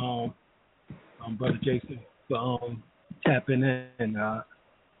 Brother Jason, for tapping in.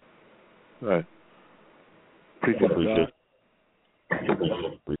 Right. Appreciate it.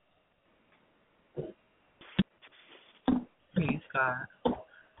 Peace, God.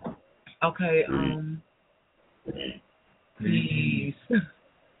 Okay, peace.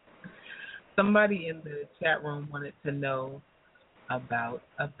 Somebody in the chat room wanted to know about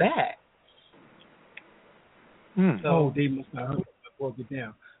a bat. So they must not have broke it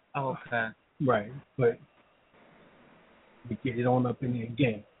down. Okay. Right, but we get it on up in there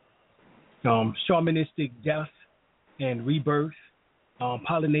again. Shamanistic death and rebirth,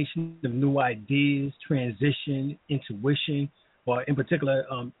 pollination of new ideas, transition, intuition, or in particular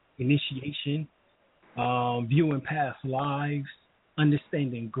initiation, viewing past lives,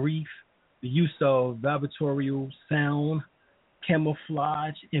 understanding grief, the use of vibratorial sound,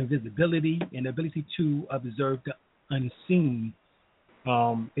 camouflage, invisibility, and ability to observe the unseen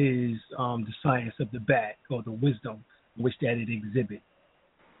is the science of the bat, or the wisdom which that it exhibits.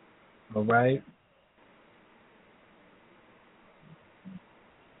 All right.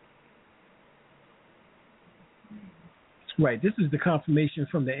 Right. This is the confirmation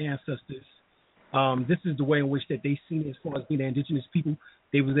from the ancestors. This is the way in which that they seen, as far as being the indigenous people,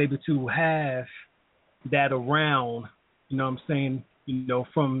 they was able to have that around, You know what I'm saying? You know,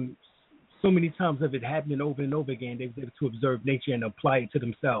 from so many times of it happening over and over again, they were able to observe nature and apply it to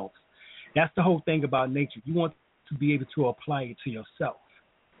themselves. That's the whole thing about nature. You want to be able to apply it to yourself.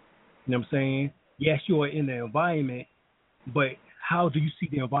 You know what I'm saying? Yes, you are in the environment, but how do you see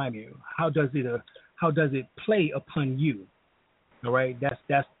the environment? How does it play upon you? All right, that's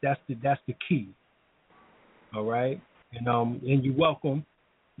the key. All right, and you're welcome.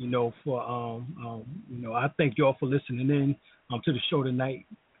 You know, for you know, I thank y'all for listening in to the show tonight.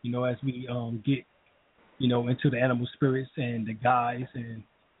 You know, as we get, you know, into the animal spirits and the guides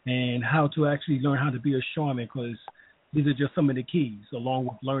and how to actually learn how to be a shaman, because these are just some of the keys, along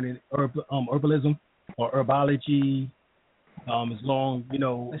with learning herbalism or herbology, as long, you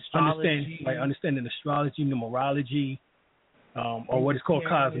know, understanding astrology, numerology, or what is called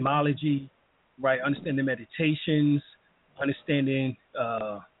cosmology, right? Understanding meditations, understanding,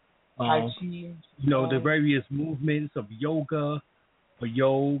 you know, the various movements of yoga or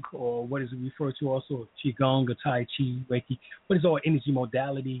yoga, or what is it referred to also, qigong or tai chi, reiki. What is all energy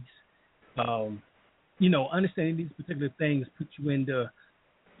modalities? You know, understanding these particular things put you in the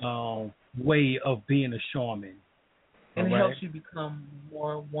way of being a shaman. And it helps you become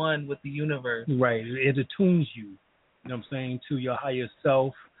more one with the universe. Right. It attunes you, you know what I'm saying, to your higher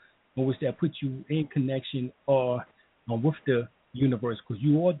self, in which that puts you in connection or with the universe, because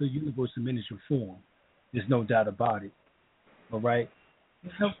you are the universe in miniature form. There's no doubt about it. All right?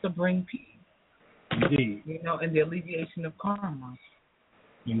 It helps to bring peace. Indeed. You know, and the alleviation of karma.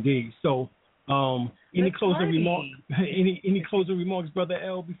 Indeed. So, any closing remarks? Any closing remarks, Brother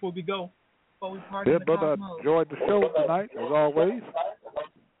L, before we go? Yeah, brother, I enjoyed the show tonight, as always.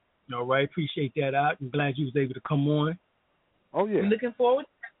 All right, appreciate that. I'm glad you was able to come on. Oh, yeah. We're looking forward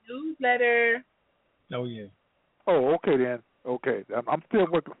to the newsletter. Oh, yeah. Oh, okay, then. Okay. I'm still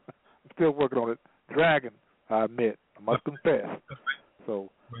working. I'm still working on it. Dragon, I admit. I must confess.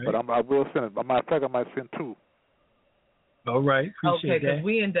 So, right. But I will send it. As a matter of fact, I might send 2. All right, appreciate that. Okay, because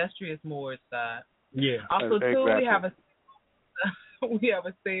we industrious more side. Yeah. Also, exactly. too, we have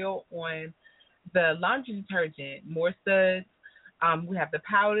a sale on the laundry detergent, more studs. We have the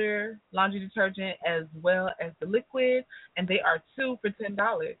powder laundry detergent as well as the liquid, and they are 2 for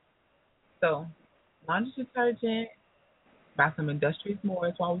 $10. So, laundry detergent, buy some industrious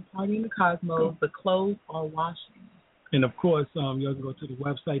Moors while we party in the cosmos. The clothes are washing. And of course, you can go to the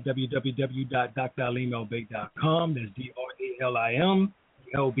website www.dralimlbey.com. That's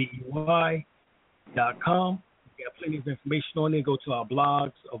DRALIMLBEY.com. We have plenty of information on there. Go to our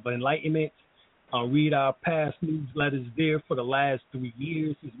blogs of enlightenment. Read our past newsletters there for the last 3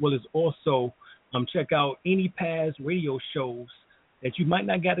 years, as well as also check out any past radio shows that you might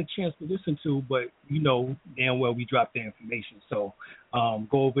not get a chance to listen to, but you know damn well we drop the information. So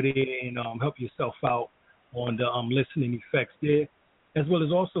go over there and help yourself out on the listening effects there, as well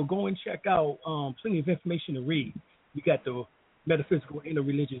as also go and check out plenty of information to read. We got the Metaphysical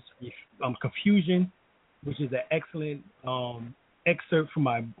Interreligious Confusion, which is an excellent excerpt from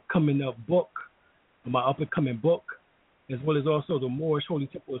my up-and-coming book, as well as also the Moorish Holy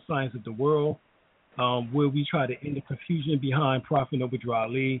Temple of Science of the World, where we try to end the confusion behind Prophet Noble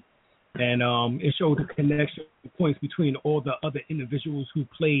Ali, and it showed the connection points between all the other individuals who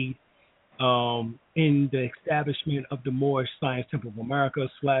played in the establishment of the Moorish Science Temple of America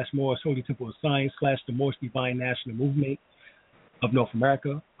 / Moorish Holy Temple of Science / the Moorish Divine National Movement of North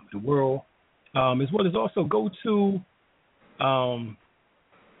America, of the world, as well as also go to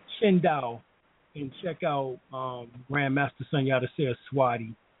Shindao and check out Grandmaster Sunyata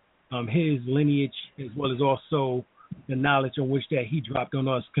Saraswati, his lineage, as well as also the knowledge on which that he dropped on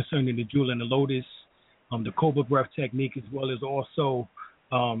us concerning the jewel and the lotus, the Cobra breath technique, as well as also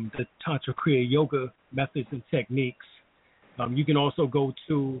the Tantra Kriya Yoga methods and techniques. You can also go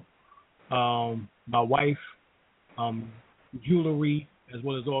to my wife, jewelry, as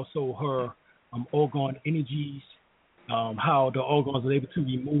well as also her orgone energies, how the organs are able to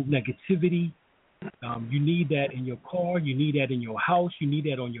remove negativity. You need that in your car, you need that in your house, you need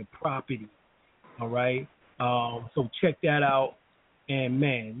that on your property. All right? So check that out. And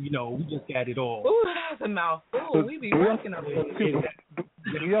man, you know, we just got it all. Ooh, that's a mouthful. We be working on it.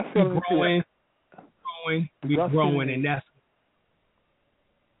 We growing, and that's.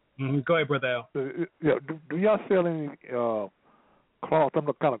 Go ahead, Brother Al. Yeah, do y'all sell any cloth, some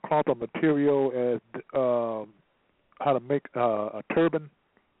kind of cloth or material as how to make a turban?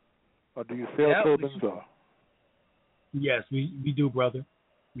 Or do you sell turbans? Or? Yes, we do, brother.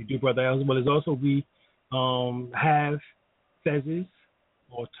 We do, brother. As well as also we have fezzes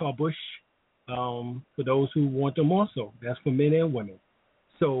or tarbush for those who want them also. That's for men and women.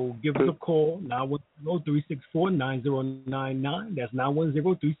 So give us a call, 910-364-9099. That's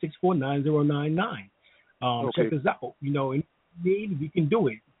 910-364-9099. Check us out. You know, anything you need, we can do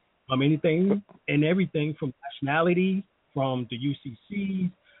it. Anything and everything from nationality, from the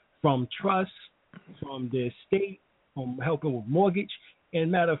UCCs, from trust, from the estate, from helping with mortgage. And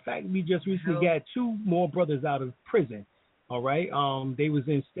matter of fact, we just recently got 2 more brothers out of prison. All right, they was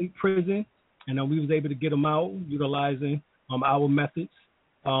in state prison, and we was able to get them out utilizing our methods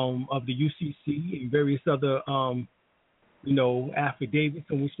of the UCC and various other affidavits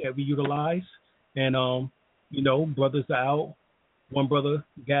in which that we utilize. And brothers are out. One brother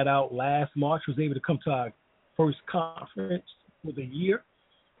got out last March, was able to come to our first conference for the year,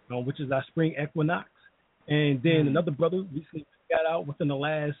 which is our spring equinox. And then another brother recently got out within the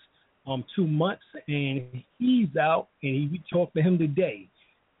last 2 months, and he's out, and we talked to him today.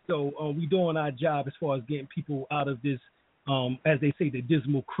 So we doing our job as far as getting people out of this, as they say, the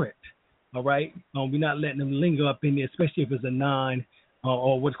dismal crypt. All right, we're not letting them linger up in there, especially if it's a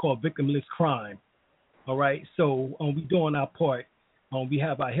or what's called victimless crime. All right, so we doing our part. We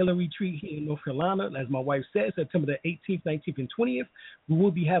have our healing retreat here in North Carolina, as my wife said, September the 18th, 19th, and 20th. We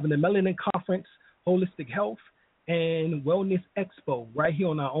will be having the Melanin Conference, Holistic Health and Wellness Expo right here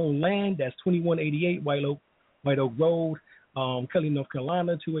on our own land. That's 2188 White Oak Road, Kelly, North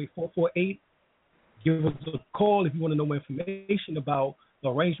Carolina, 28448. Give us a call if you want to know more information about the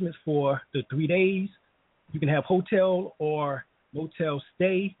arrangements for the 3 days. You can have hotel or motel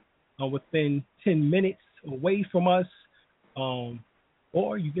stay within 10 minutes away from us,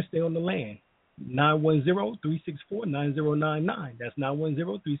 or you can stay on the land. 910-364-9099. That's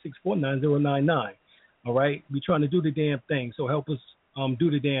 910-364-9099. All right? We're trying to do the damn thing, so help us do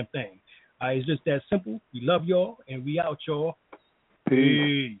the damn thing. It's just that simple. We love y'all, and we out, y'all.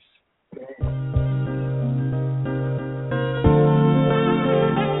 Peace.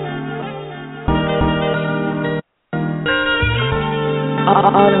 All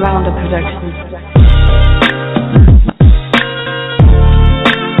around the production.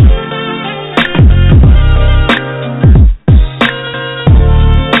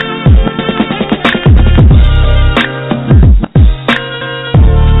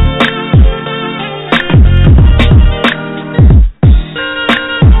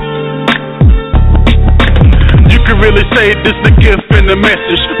 Really say this the gift and the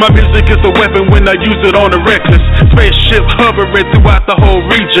message. My music is a weapon when I use it on the reckless. Spaceship hovering throughout the whole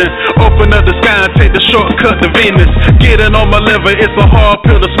region. Open up the sky and take the shortcut to Venus. Getting on my liver, it's a hard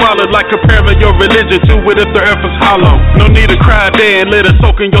pill to swallow, like comparing your religion to it if the earth is hollow. No need to cry there and let it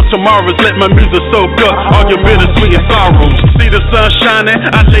soak in your tomorrows. Let my music soak up all your bittersweet and sorrows. See the sun shining,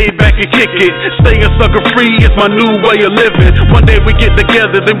 I lay back and kick it. Staying sucker free is my new way of living. One day we get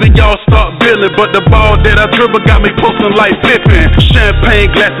together, then we all start billing. But the ball that I dribble got me posting like Pippin.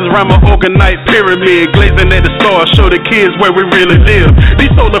 Champagne glasses around my organite pyramid. Glazing at the stars, show the kids where we really live.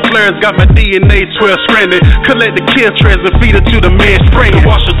 These solar flares got my DNA 12 stranded. Collect the kill trails and feed it to the man spraying. The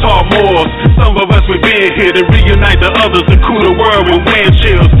Washita Moors, some of us we been here to reunite the others and cool the world with wind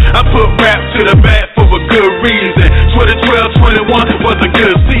chills. I put rap to the back for a good reason. 2012-21 was a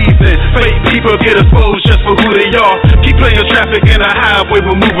good season. Fake people get exposed just for who they are. Keep playing traffic in a highway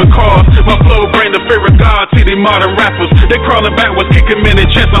with moving cars. My flow bring the fear of God to the modern rappers. They crawling backwards, kicking men in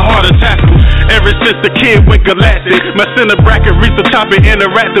chest and hard attack them. Ever since the kid went galactic, my center bracket reached the top and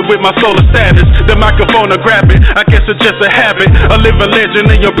interacted with my solar status. The microphone will grab it, I guess it's just a habit. A living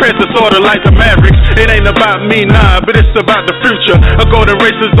legend in your presence, sorta like the Mavericks. It ain't about me, nah, but it's about the future. I go to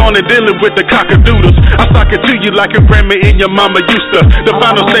races on and dealing with the cockadoodles. I sock it to you like a grandma and your mama used to. The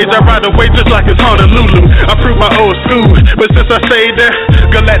final stage, I ride away just like it's Honolulu. I prove my old school, but since I stayed there,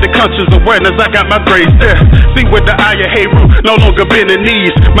 galactic conscious awareness, I got my grades there. See with the eye of Hebrew, no longer bending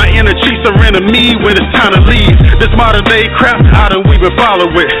knees. My inner chiefs are in me when it's time to leave. This modern day crap, I don't even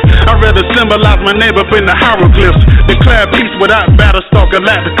follow it. I'd rather symbolize my name up in the hieroglyphs. Declare peace without Battlestar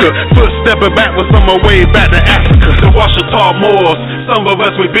Galactica. Footstepping backwards on my way back to Africa. The Washita Moors, some of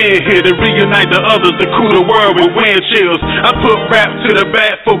us we been here to reunite the others to cool the world with wind chills. I put rap to the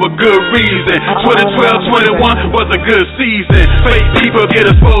back for a good reason. 2012-21 was a good season. Fake people get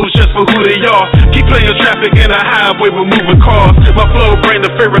exposed just for who they are. Keep playing traffic in a highway with moving cars. My flow bring the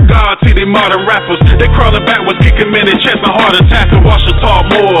fear of God to the modern rappers. They crawling backwards, kicking men in chest and hard attack. The Washita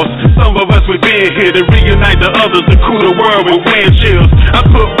Moors, some of us we been here to reunite the others to cool the world with wind chills. I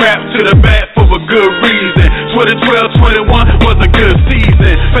put rap to the back for a good reason. 2012-21 was a good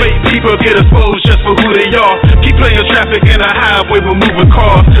season. Fake people get exposed just for who they are. Keep playing traffic in a highway with moving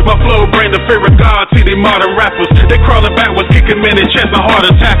cars. My flow bring the fear of God to the modern rappers. They crawling backwards, kicking men in chest and hard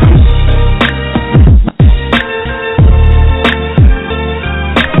attack them.